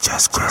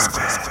Just grab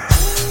it.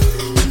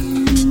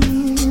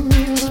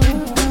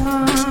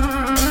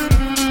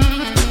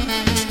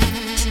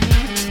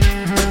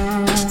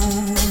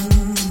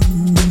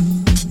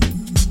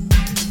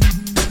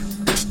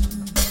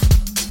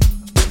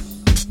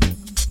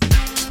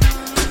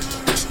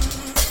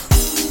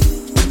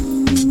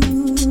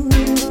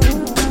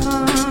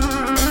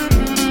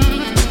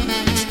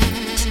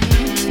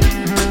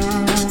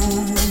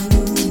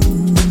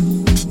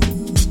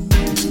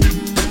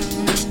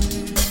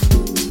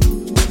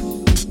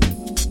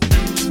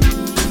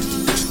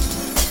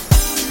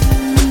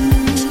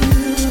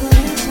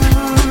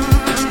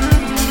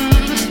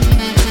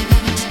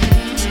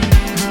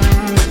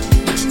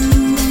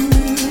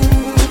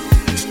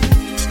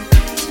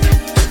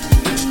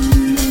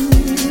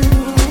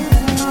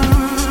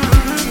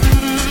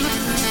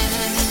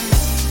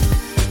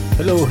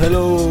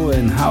 Hello,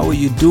 and how are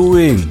you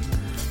doing?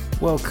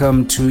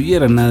 Welcome to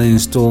yet another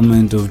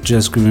installment of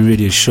Just Grab It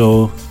Radio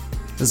Show.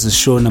 This is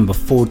show number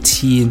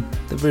 14,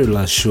 the very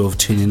last show of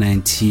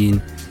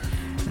 2019.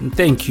 And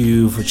thank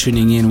you for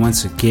tuning in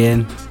once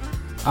again.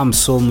 I'm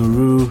Sol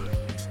Maru,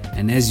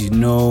 and as you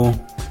know,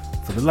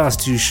 for the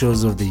last two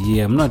shows of the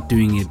year, I'm not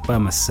doing it by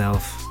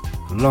myself.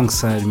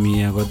 Alongside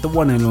me, I got the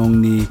one and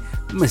only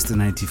Mr.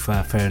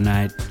 95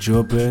 Fahrenheit,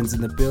 Joe Burns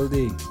in the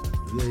building.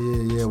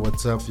 Yeah.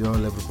 What's up,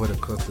 y'all? Everybody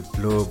across the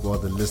globe, all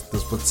the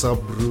listeners. What's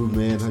up, bro,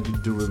 man? How you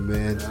doing,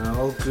 man?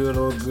 All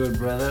good,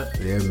 brother.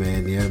 Yeah,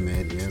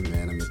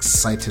 man. I'm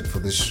excited for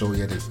this show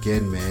yet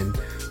again, man.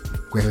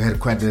 We had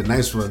quite a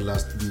nice one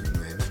last week,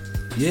 man.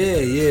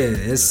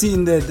 Yeah.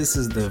 Seeing that this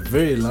is the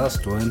very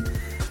last one,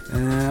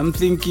 I'm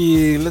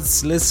thinking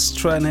let's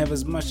try and have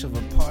as much of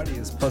a party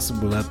as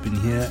possible up in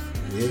here.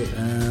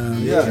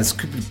 Yeah. Let's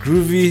keep it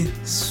groovy.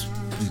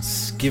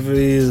 Let's give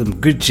it some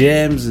good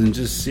jams and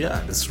just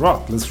let's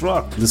rock, let's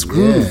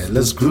groove. Yeah,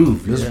 let's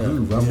groove.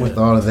 I'm with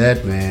all of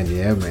that, man.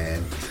 Yeah,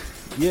 man.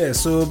 Yeah,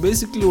 so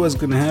basically what's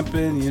gonna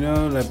happen,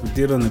 like we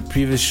did on the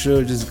previous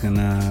show, just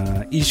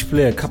gonna each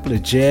play a couple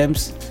of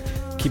jams,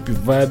 keep it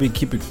vibey,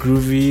 keep it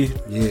groovy.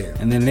 Yeah.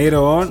 And then later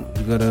on,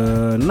 we got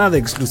another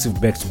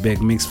exclusive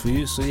back-to-back mix for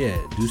you. So yeah,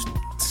 do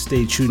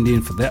stay tuned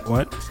in for that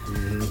one.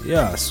 Mm-hmm.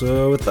 Yeah,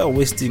 so without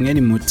wasting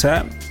any more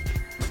time,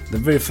 the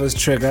very first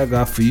track I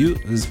got for you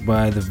is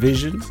by The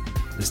Vision.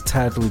 It's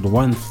titled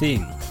One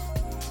Thing.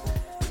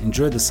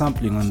 Enjoy the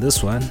sampling on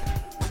this one.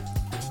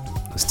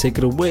 Let's take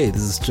it away.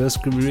 This is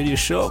Just Grab It Radio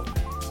Show.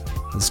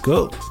 Let's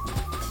go.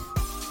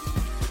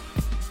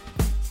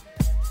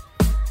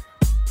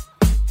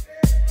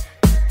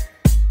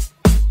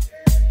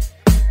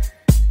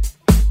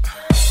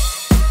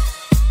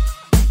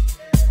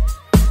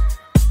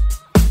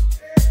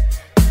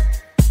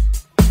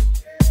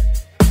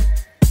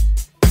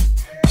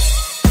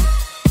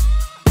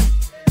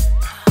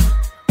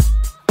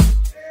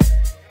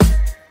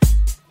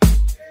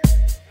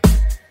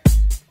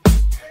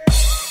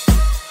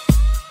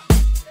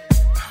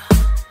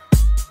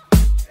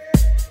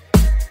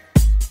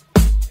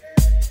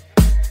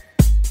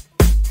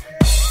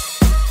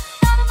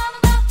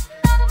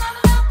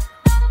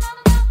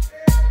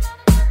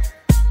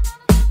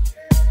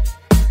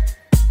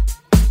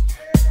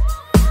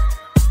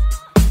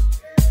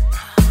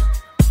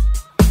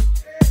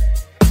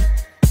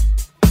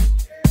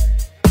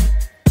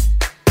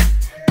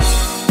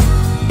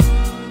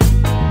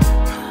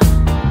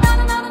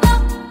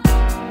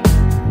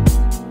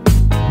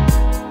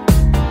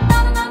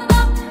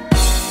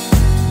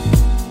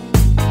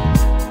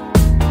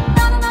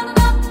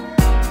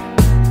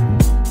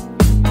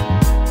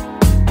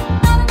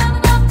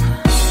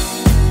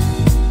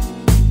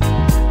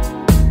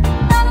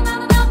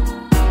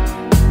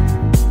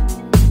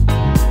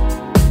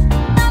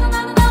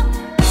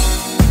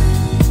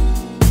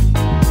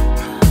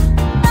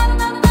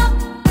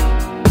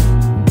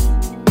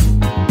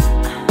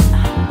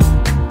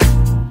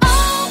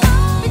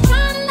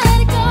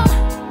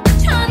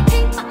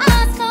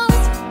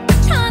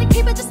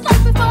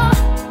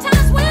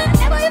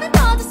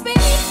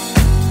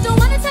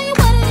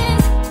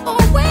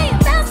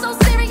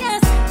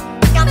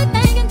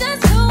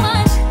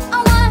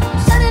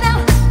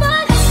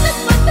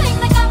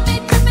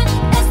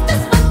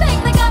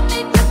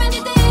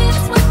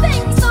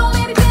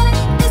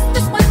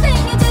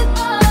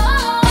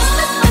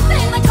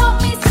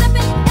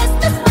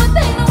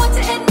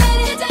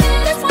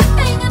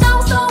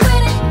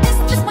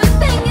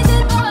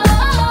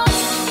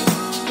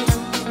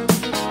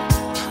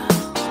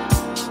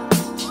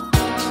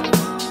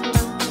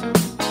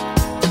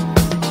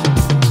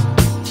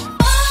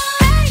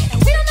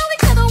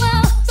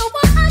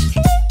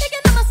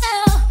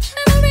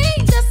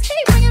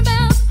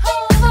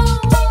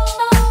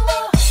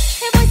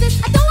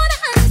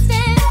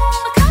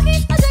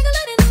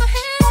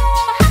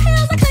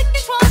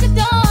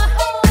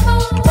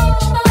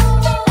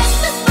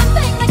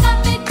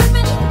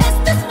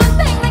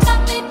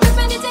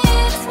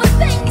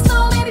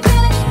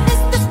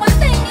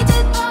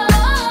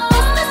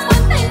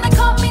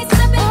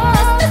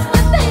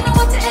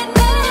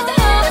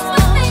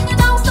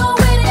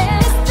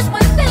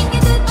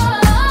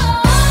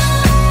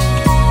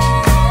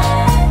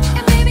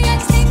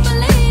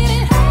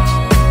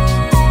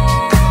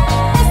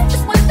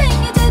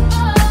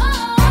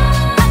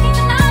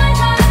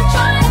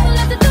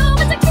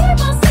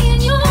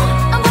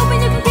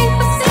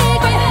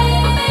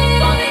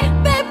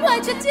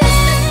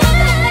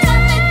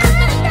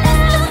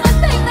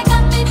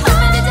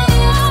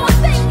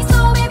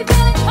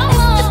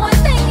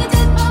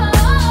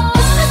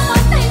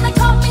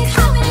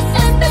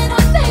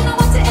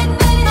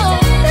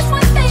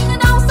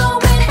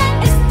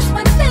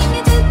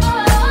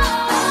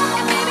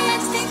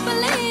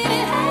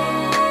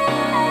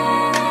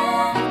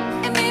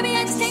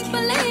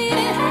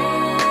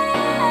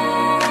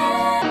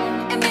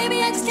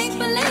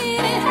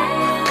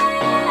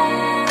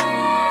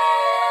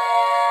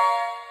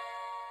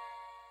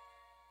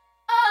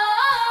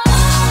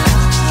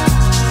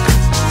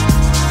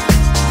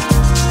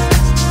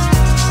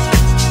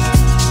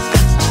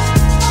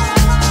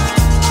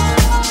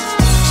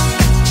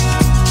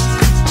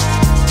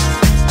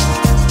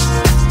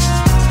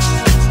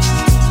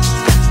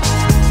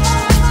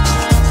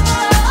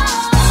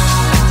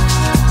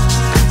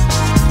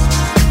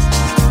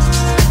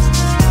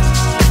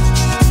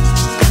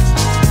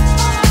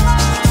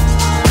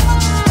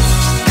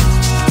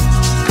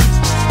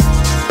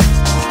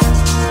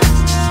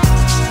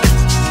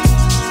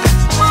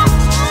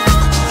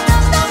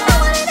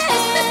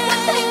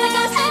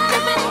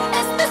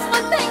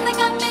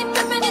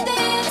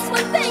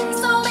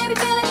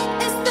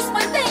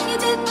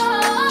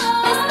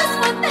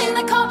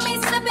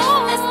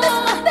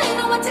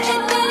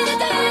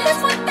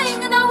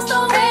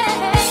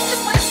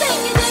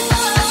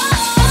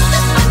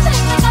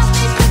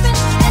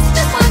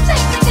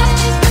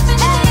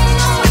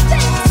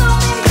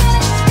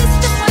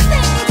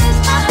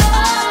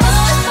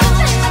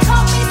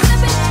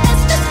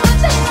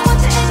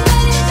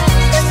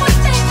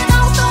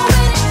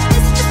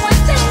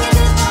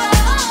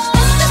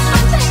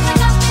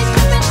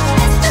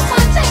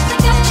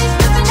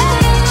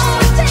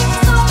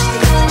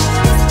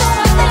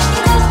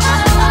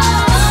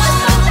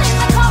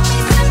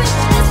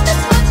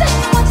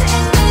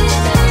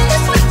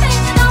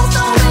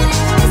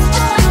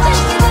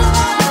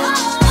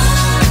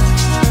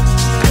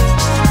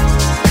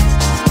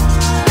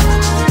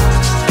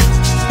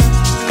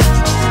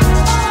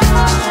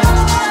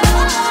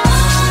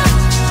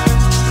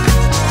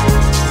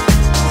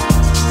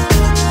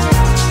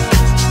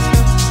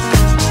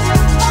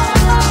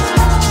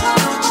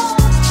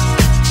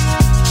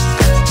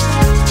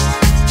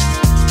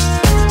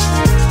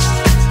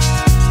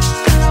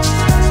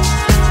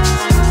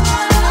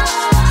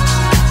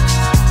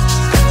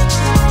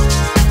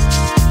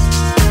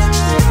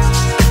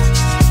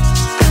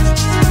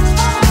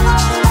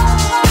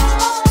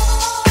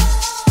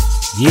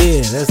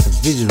 that's the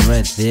Vision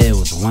right there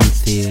with One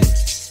Thing.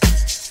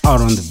 Out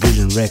on the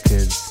Vision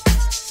Records.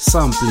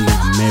 Sampling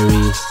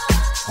Mary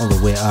all the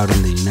way out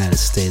in the United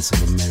States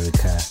of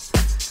America.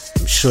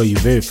 I'm sure you're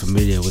very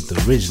familiar with the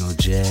original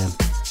jam.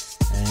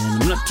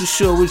 And I'm not too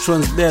sure which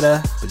one's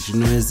better, but you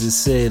know, as they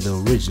say, the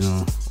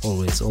original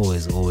always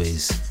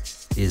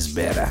is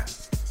better.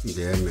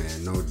 Yeah,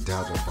 man, no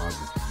doubt about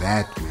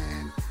that,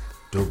 man.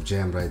 Dope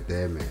jam right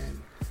there,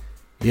 man.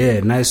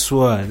 Yeah, nice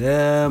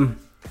one.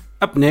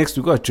 Up next,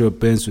 we got Joe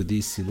Benz with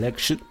his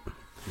selection.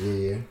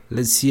 Yeah.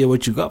 Let's hear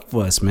what you got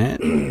for us, man.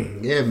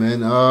 Yeah,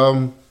 man.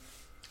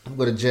 I've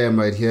got a jam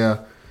right here,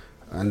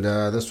 and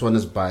this one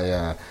is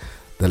by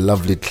the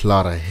lovely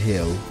Clara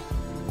Hill,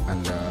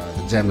 and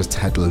the jam is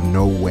titled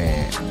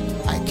 "Nowhere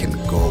I Can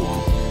Go."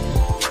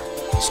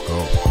 Let's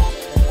go.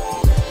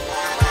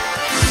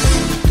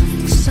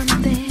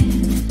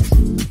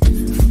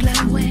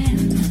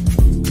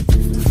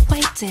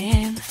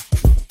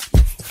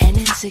 And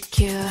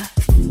insecure,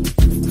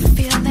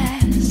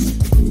 fearless.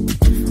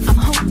 I'm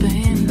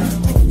hoping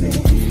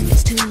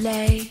it's too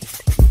late,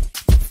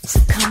 so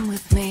come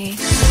with me.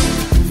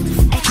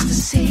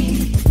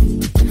 Ecstasy,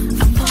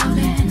 I'm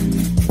falling.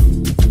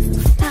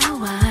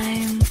 Now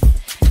I'm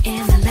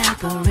in a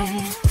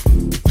labyrinth.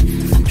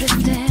 I'm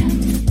drifting,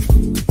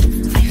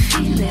 I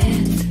feel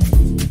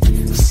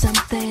it.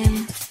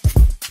 Something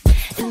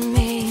in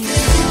me.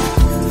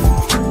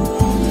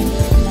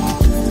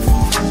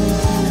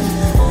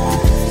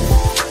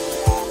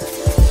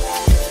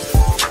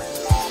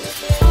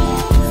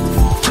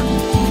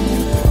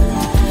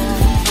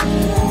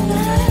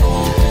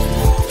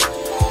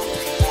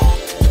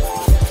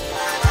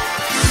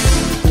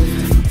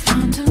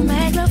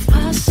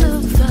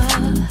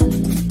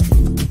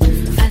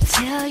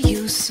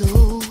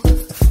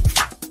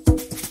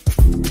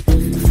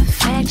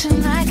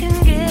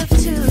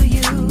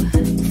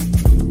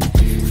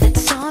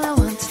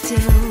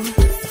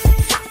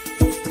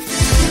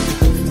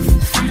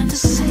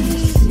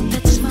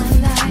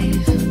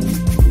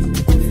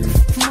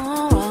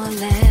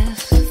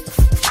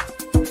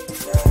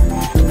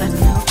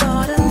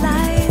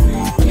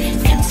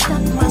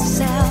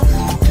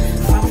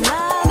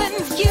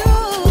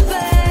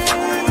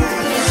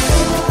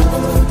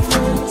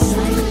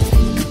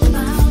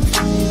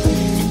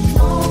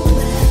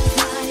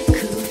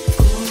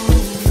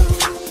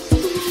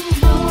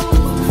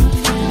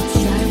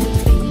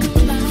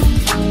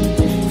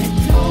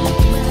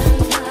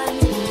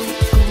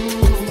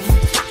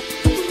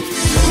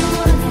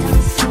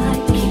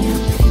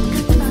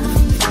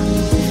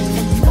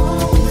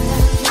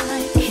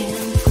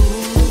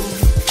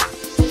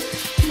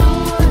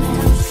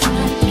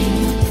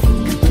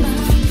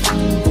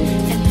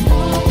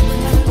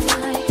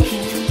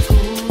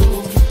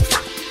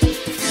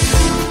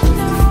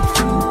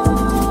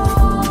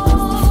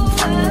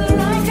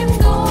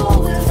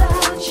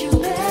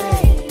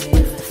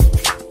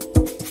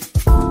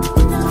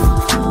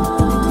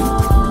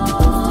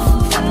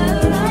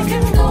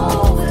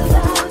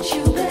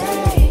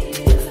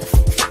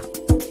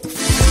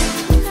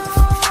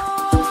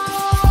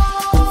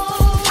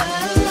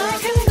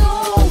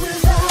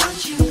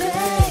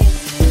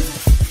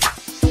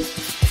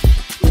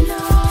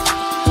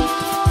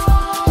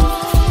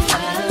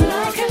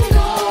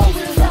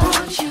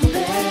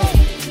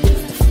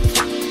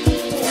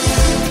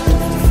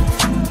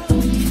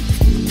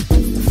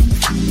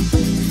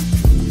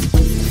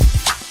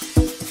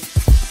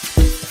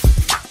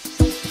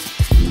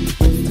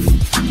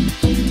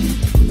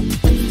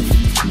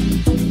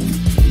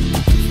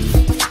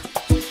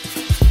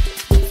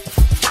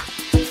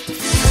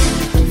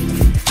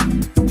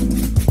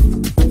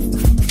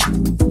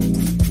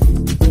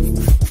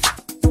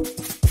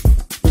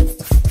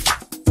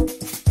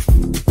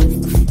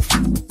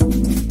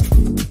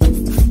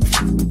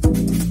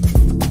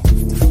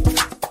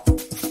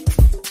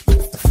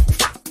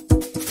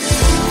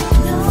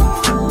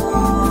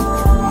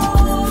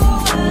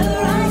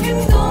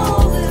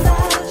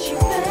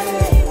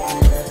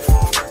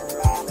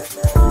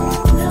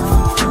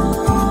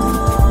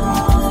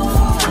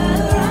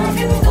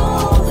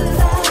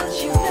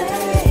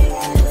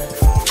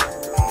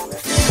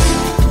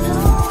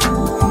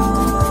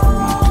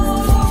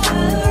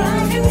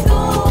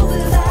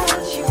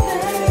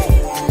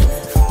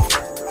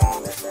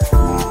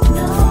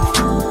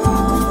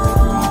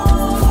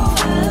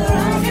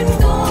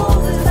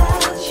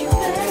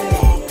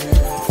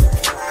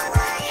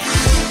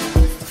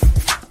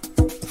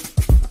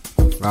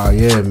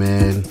 Yeah,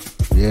 man.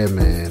 Yeah,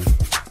 man.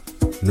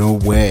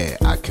 Nowhere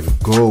I Can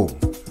Go.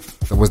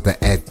 That was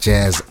the Ed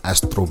Jazz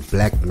Astro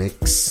Black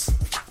mix.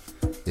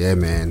 Yeah,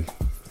 man.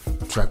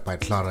 Track by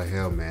Clara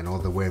Hill, man. All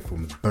the way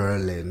from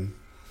Berlin.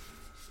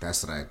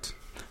 That's right.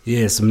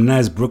 Yeah, some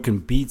nice broken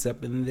beats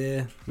up in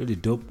there. Really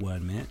dope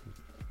one, man.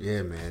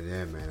 Yeah, man.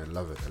 Yeah, man. I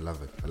love it. I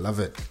love it. I love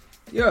it.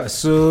 Yeah,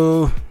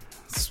 so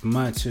it's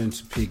my turn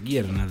to pick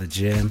yet another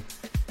jam.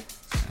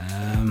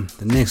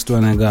 The next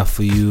one I got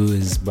for you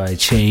is by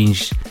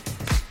Change.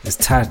 It's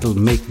titled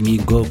Make Me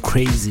Go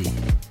Crazy.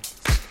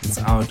 It's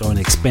out on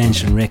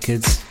Expansion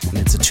Records and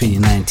it's a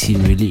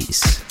 2019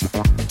 release.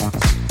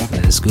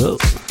 Let's go.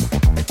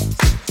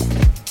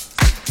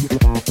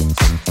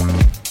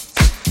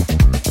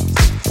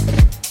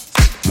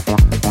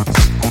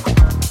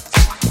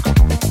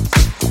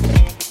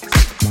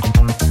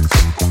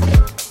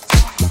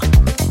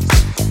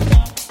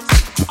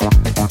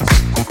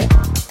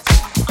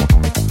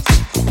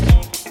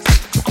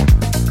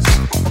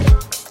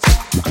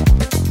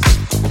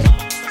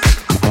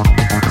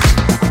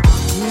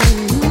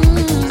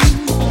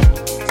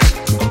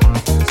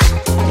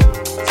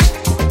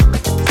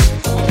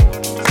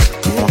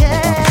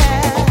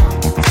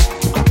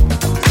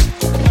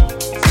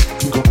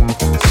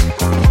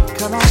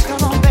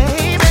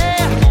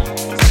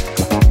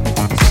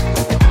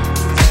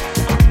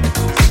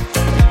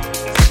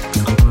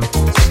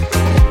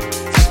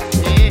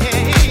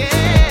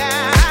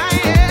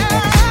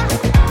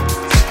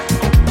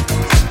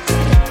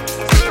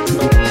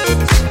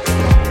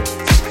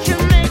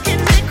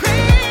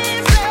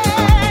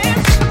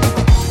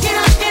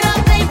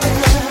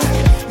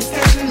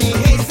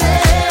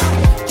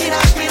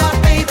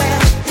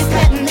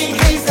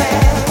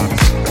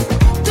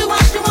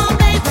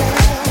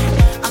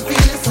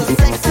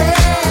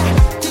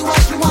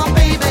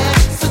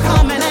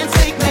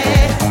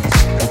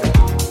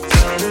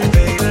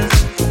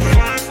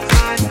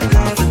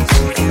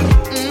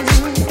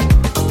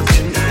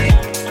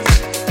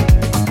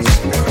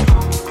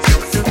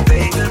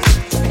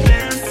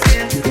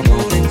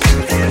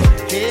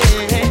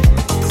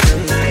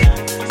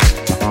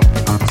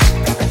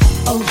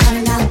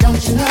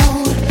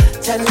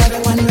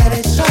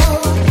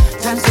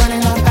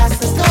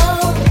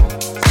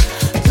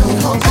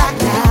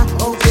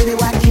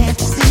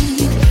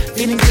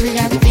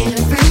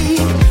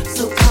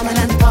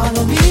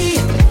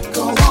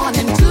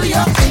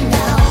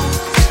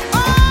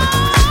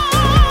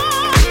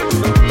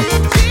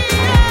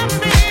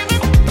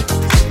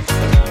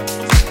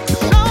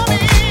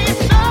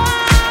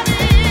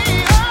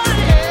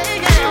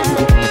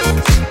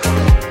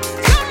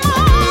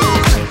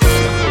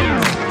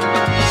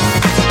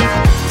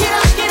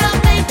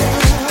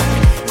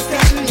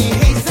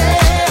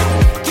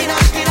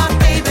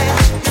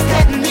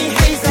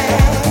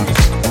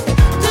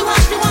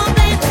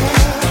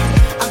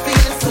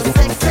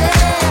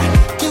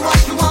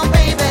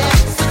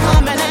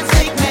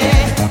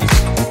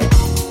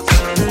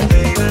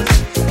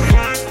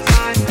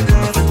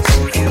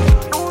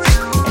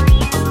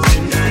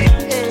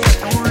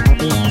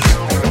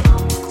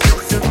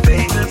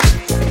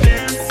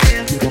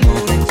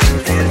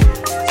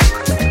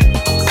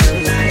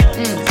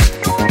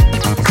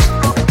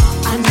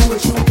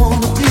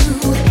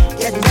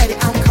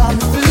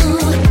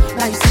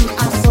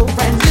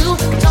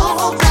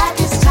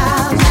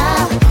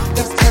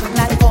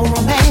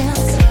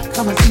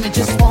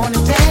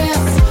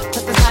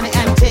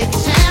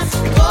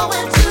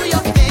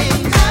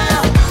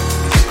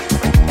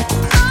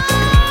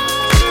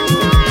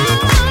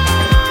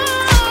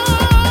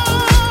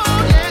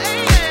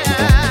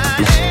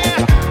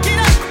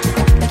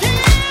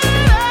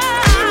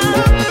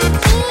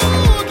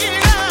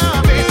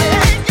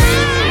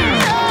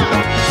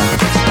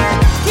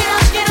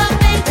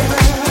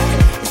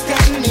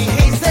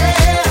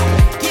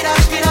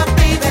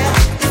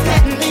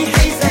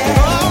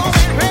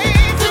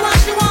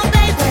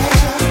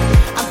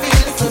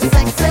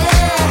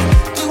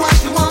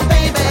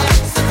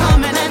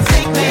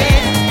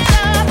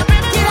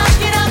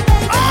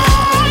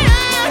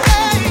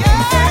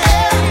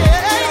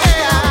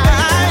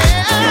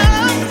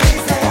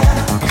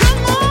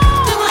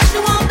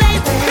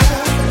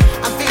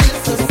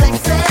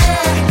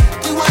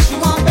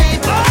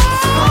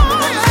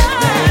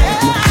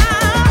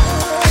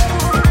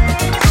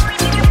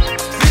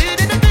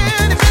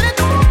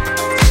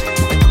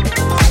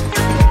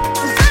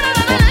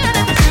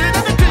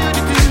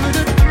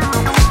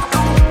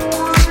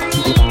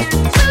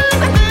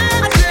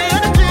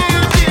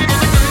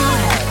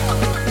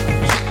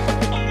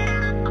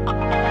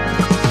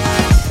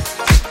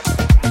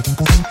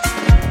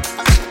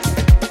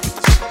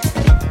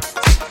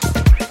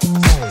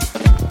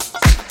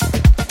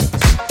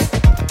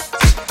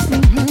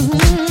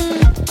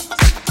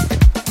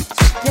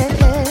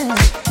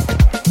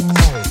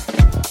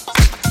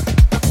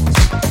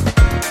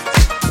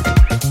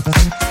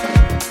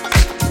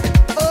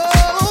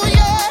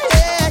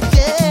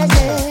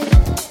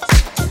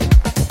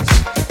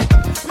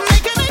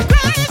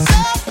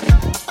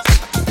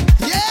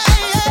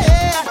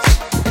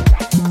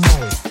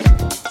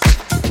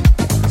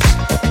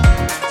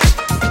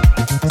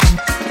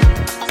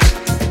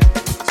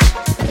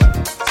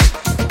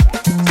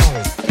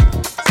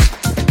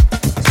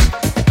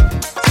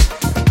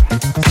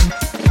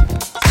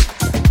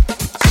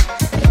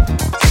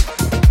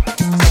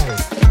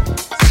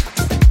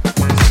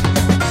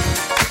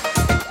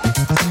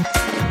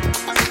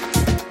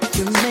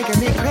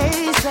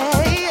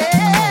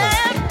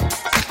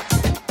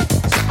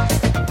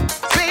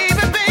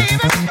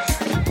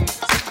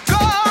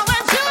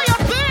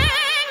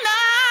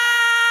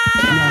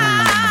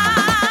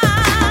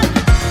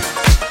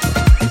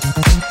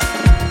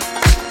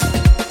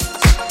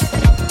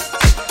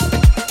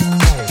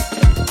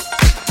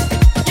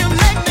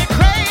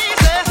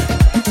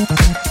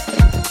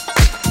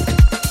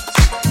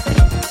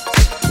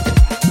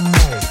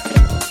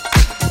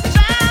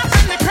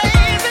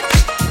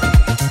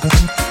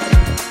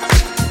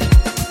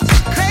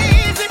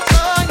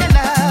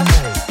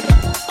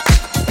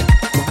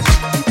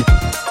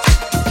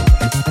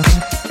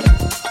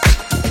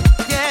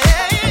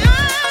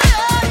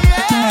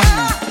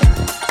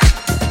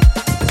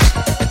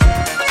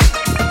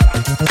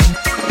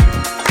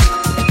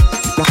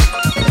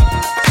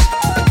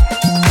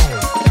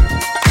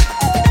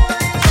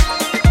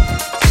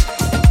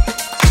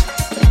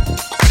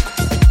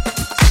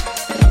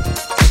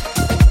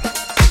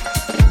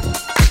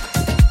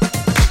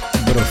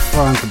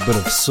 funk, a bit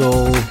of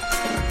soul.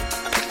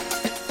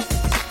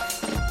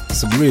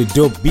 Some really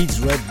dope beats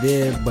right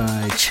there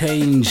by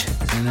Change.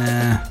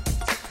 And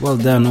well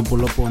done,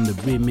 Opolopo on the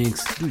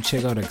remix. Do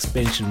check out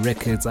Expansion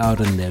Records out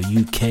in the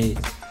UK.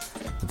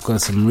 I've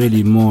got some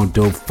really more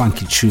dope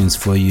funky tunes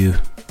for you.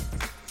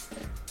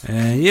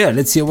 Yeah,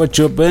 let's hear what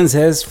Joe Burns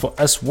has for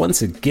us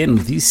once again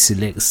with his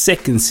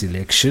second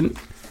selection.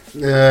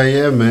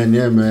 Yeah,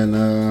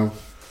 man.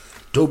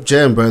 Dope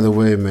jam, by the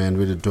way, man.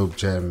 Really dope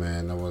jam,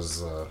 man. I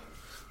was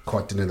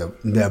caught in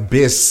the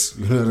abyss,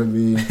 you know what I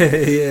mean?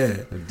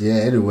 Yeah,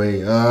 anyway.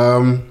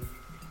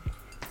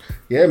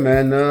 Yeah,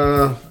 man.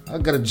 I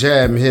got a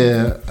jam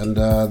here, and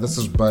this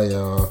is by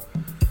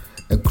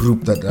a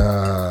group that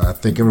I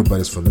think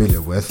everybody's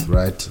familiar with,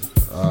 right?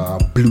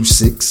 Blue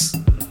Six,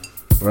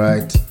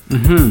 right?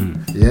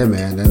 Mm-hmm. Yeah,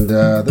 man. And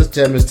this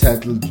jam is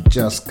titled "You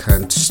Just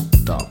Can't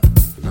Stop."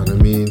 You know what I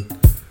mean?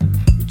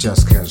 You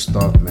just can't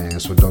stop, man.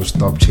 So don't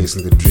stop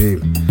chasing the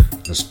dream.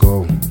 Let's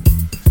go.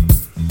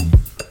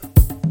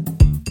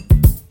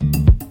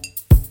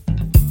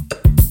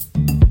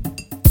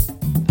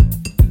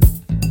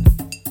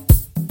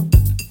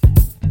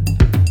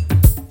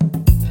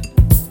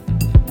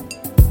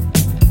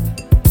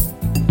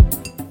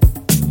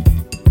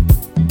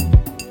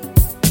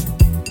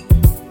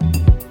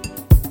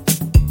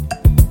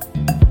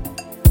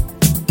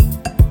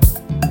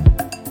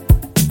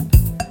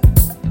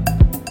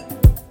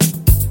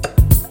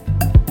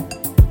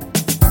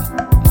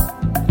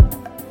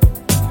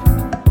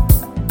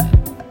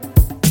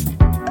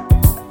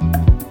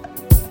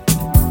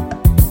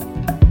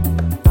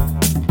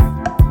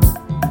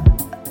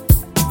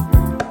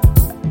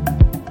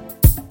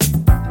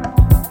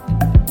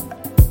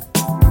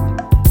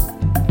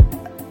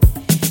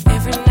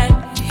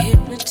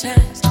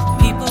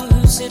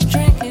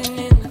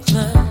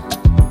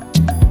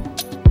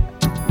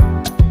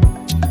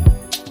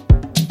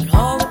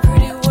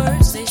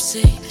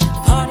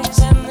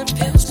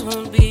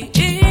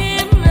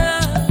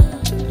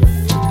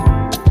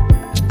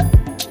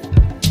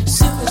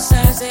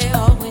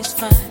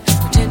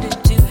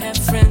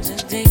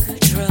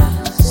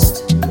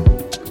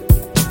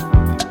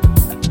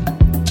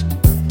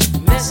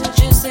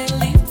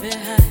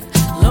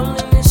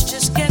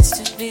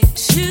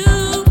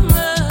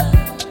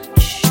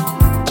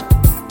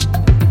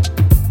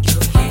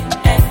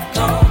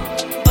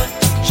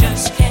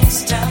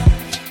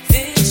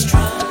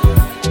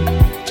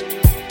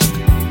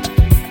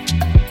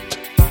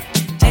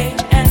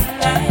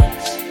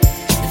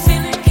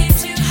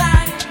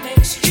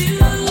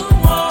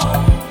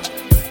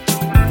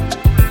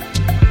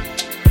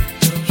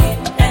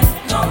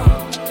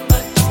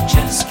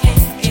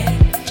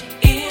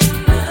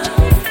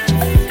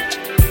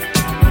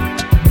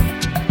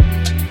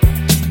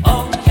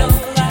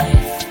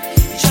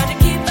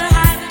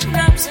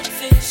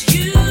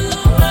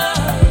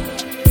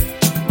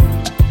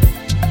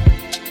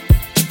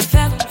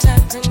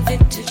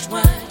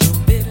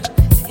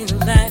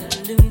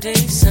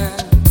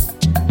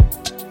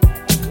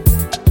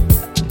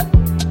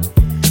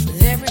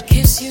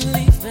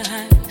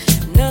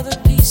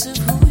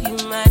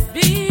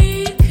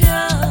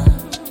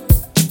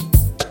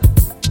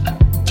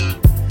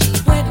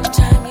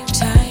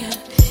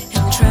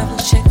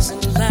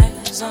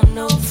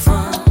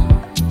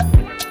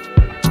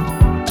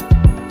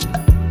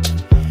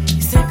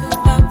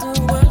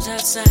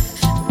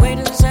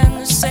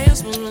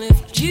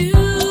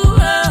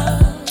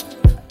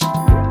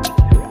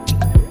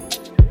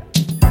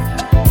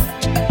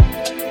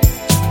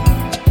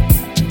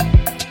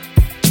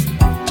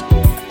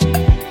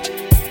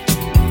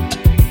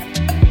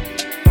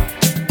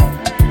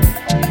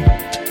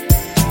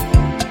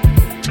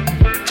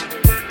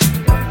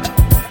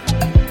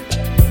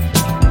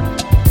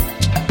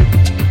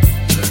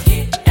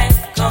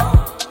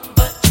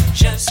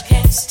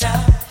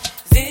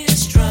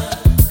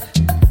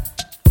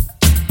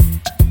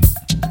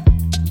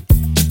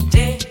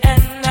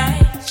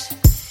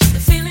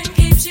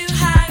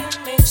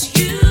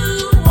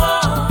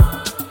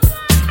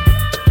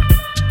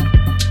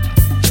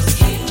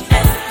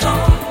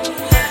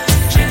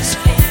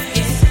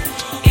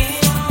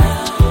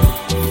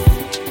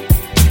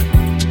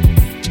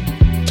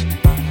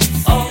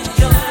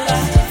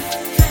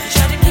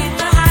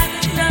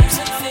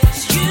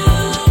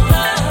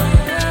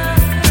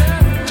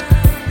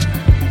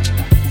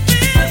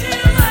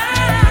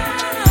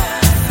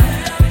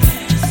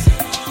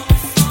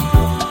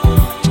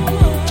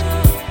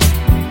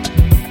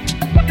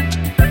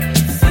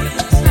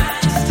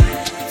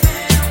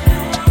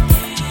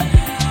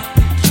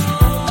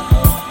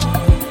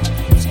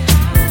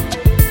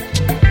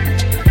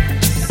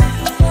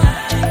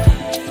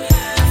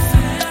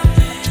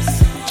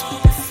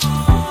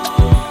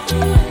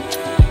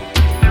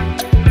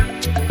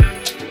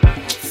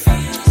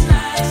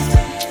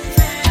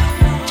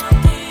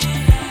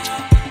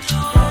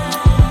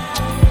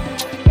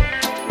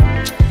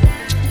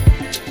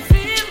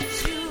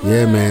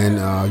 Yeah,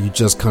 man, You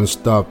Just Can't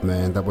Stop,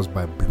 man. That was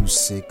by Blue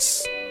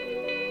Six.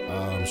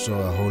 I'm sure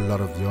a whole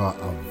lot of y'all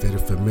are very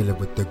familiar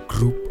with the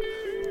group,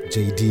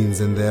 J Deans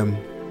and them,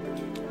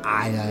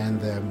 Aya and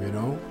them, you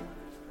know.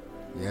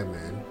 Yeah,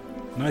 man.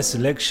 Nice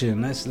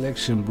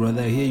selection,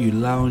 brother. I hear you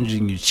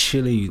lounging, you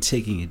chilling, you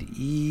taking it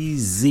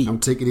easy. I'm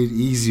taking it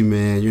easy,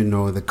 man. You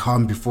know, the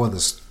calm before the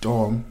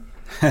storm.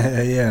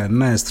 Yeah,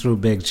 nice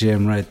throwback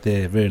jam right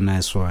there. Very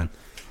nice one.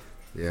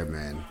 Yeah,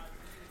 man.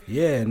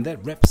 Yeah, and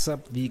that wraps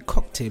up the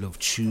cocktail of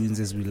tunes,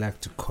 as we like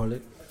to call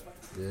it.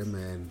 Yeah,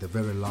 man. The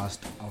very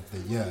last of the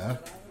year.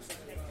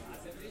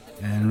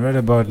 And right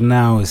about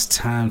now, it's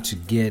time to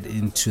get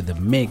into the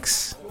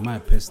mix. My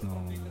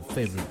personal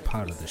favorite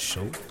part of the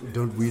show.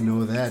 Don't we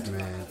know that,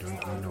 man?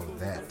 Don't we know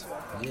that?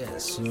 Yeah,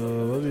 so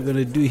what we're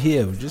gonna do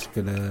here, we're just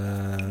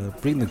gonna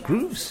bring the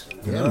grooves.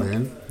 Yeah,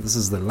 man. This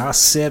is the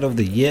last set of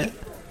the year.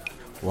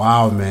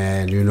 Wow,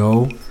 man, you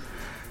know.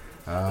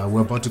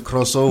 We're about to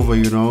cross over,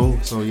 you know.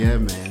 So, yeah,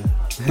 man.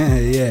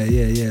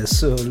 yeah.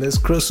 So let's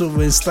cross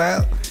over in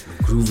style.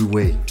 Groovy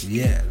way.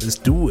 Yeah, let's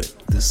do it.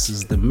 This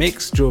is the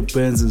mix. Joe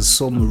Burns and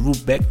Soul Maru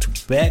back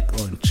to back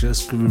on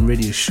Just Groovin'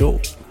 Radio Show.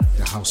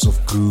 The House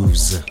of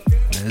Grooves.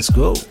 Let's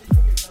go.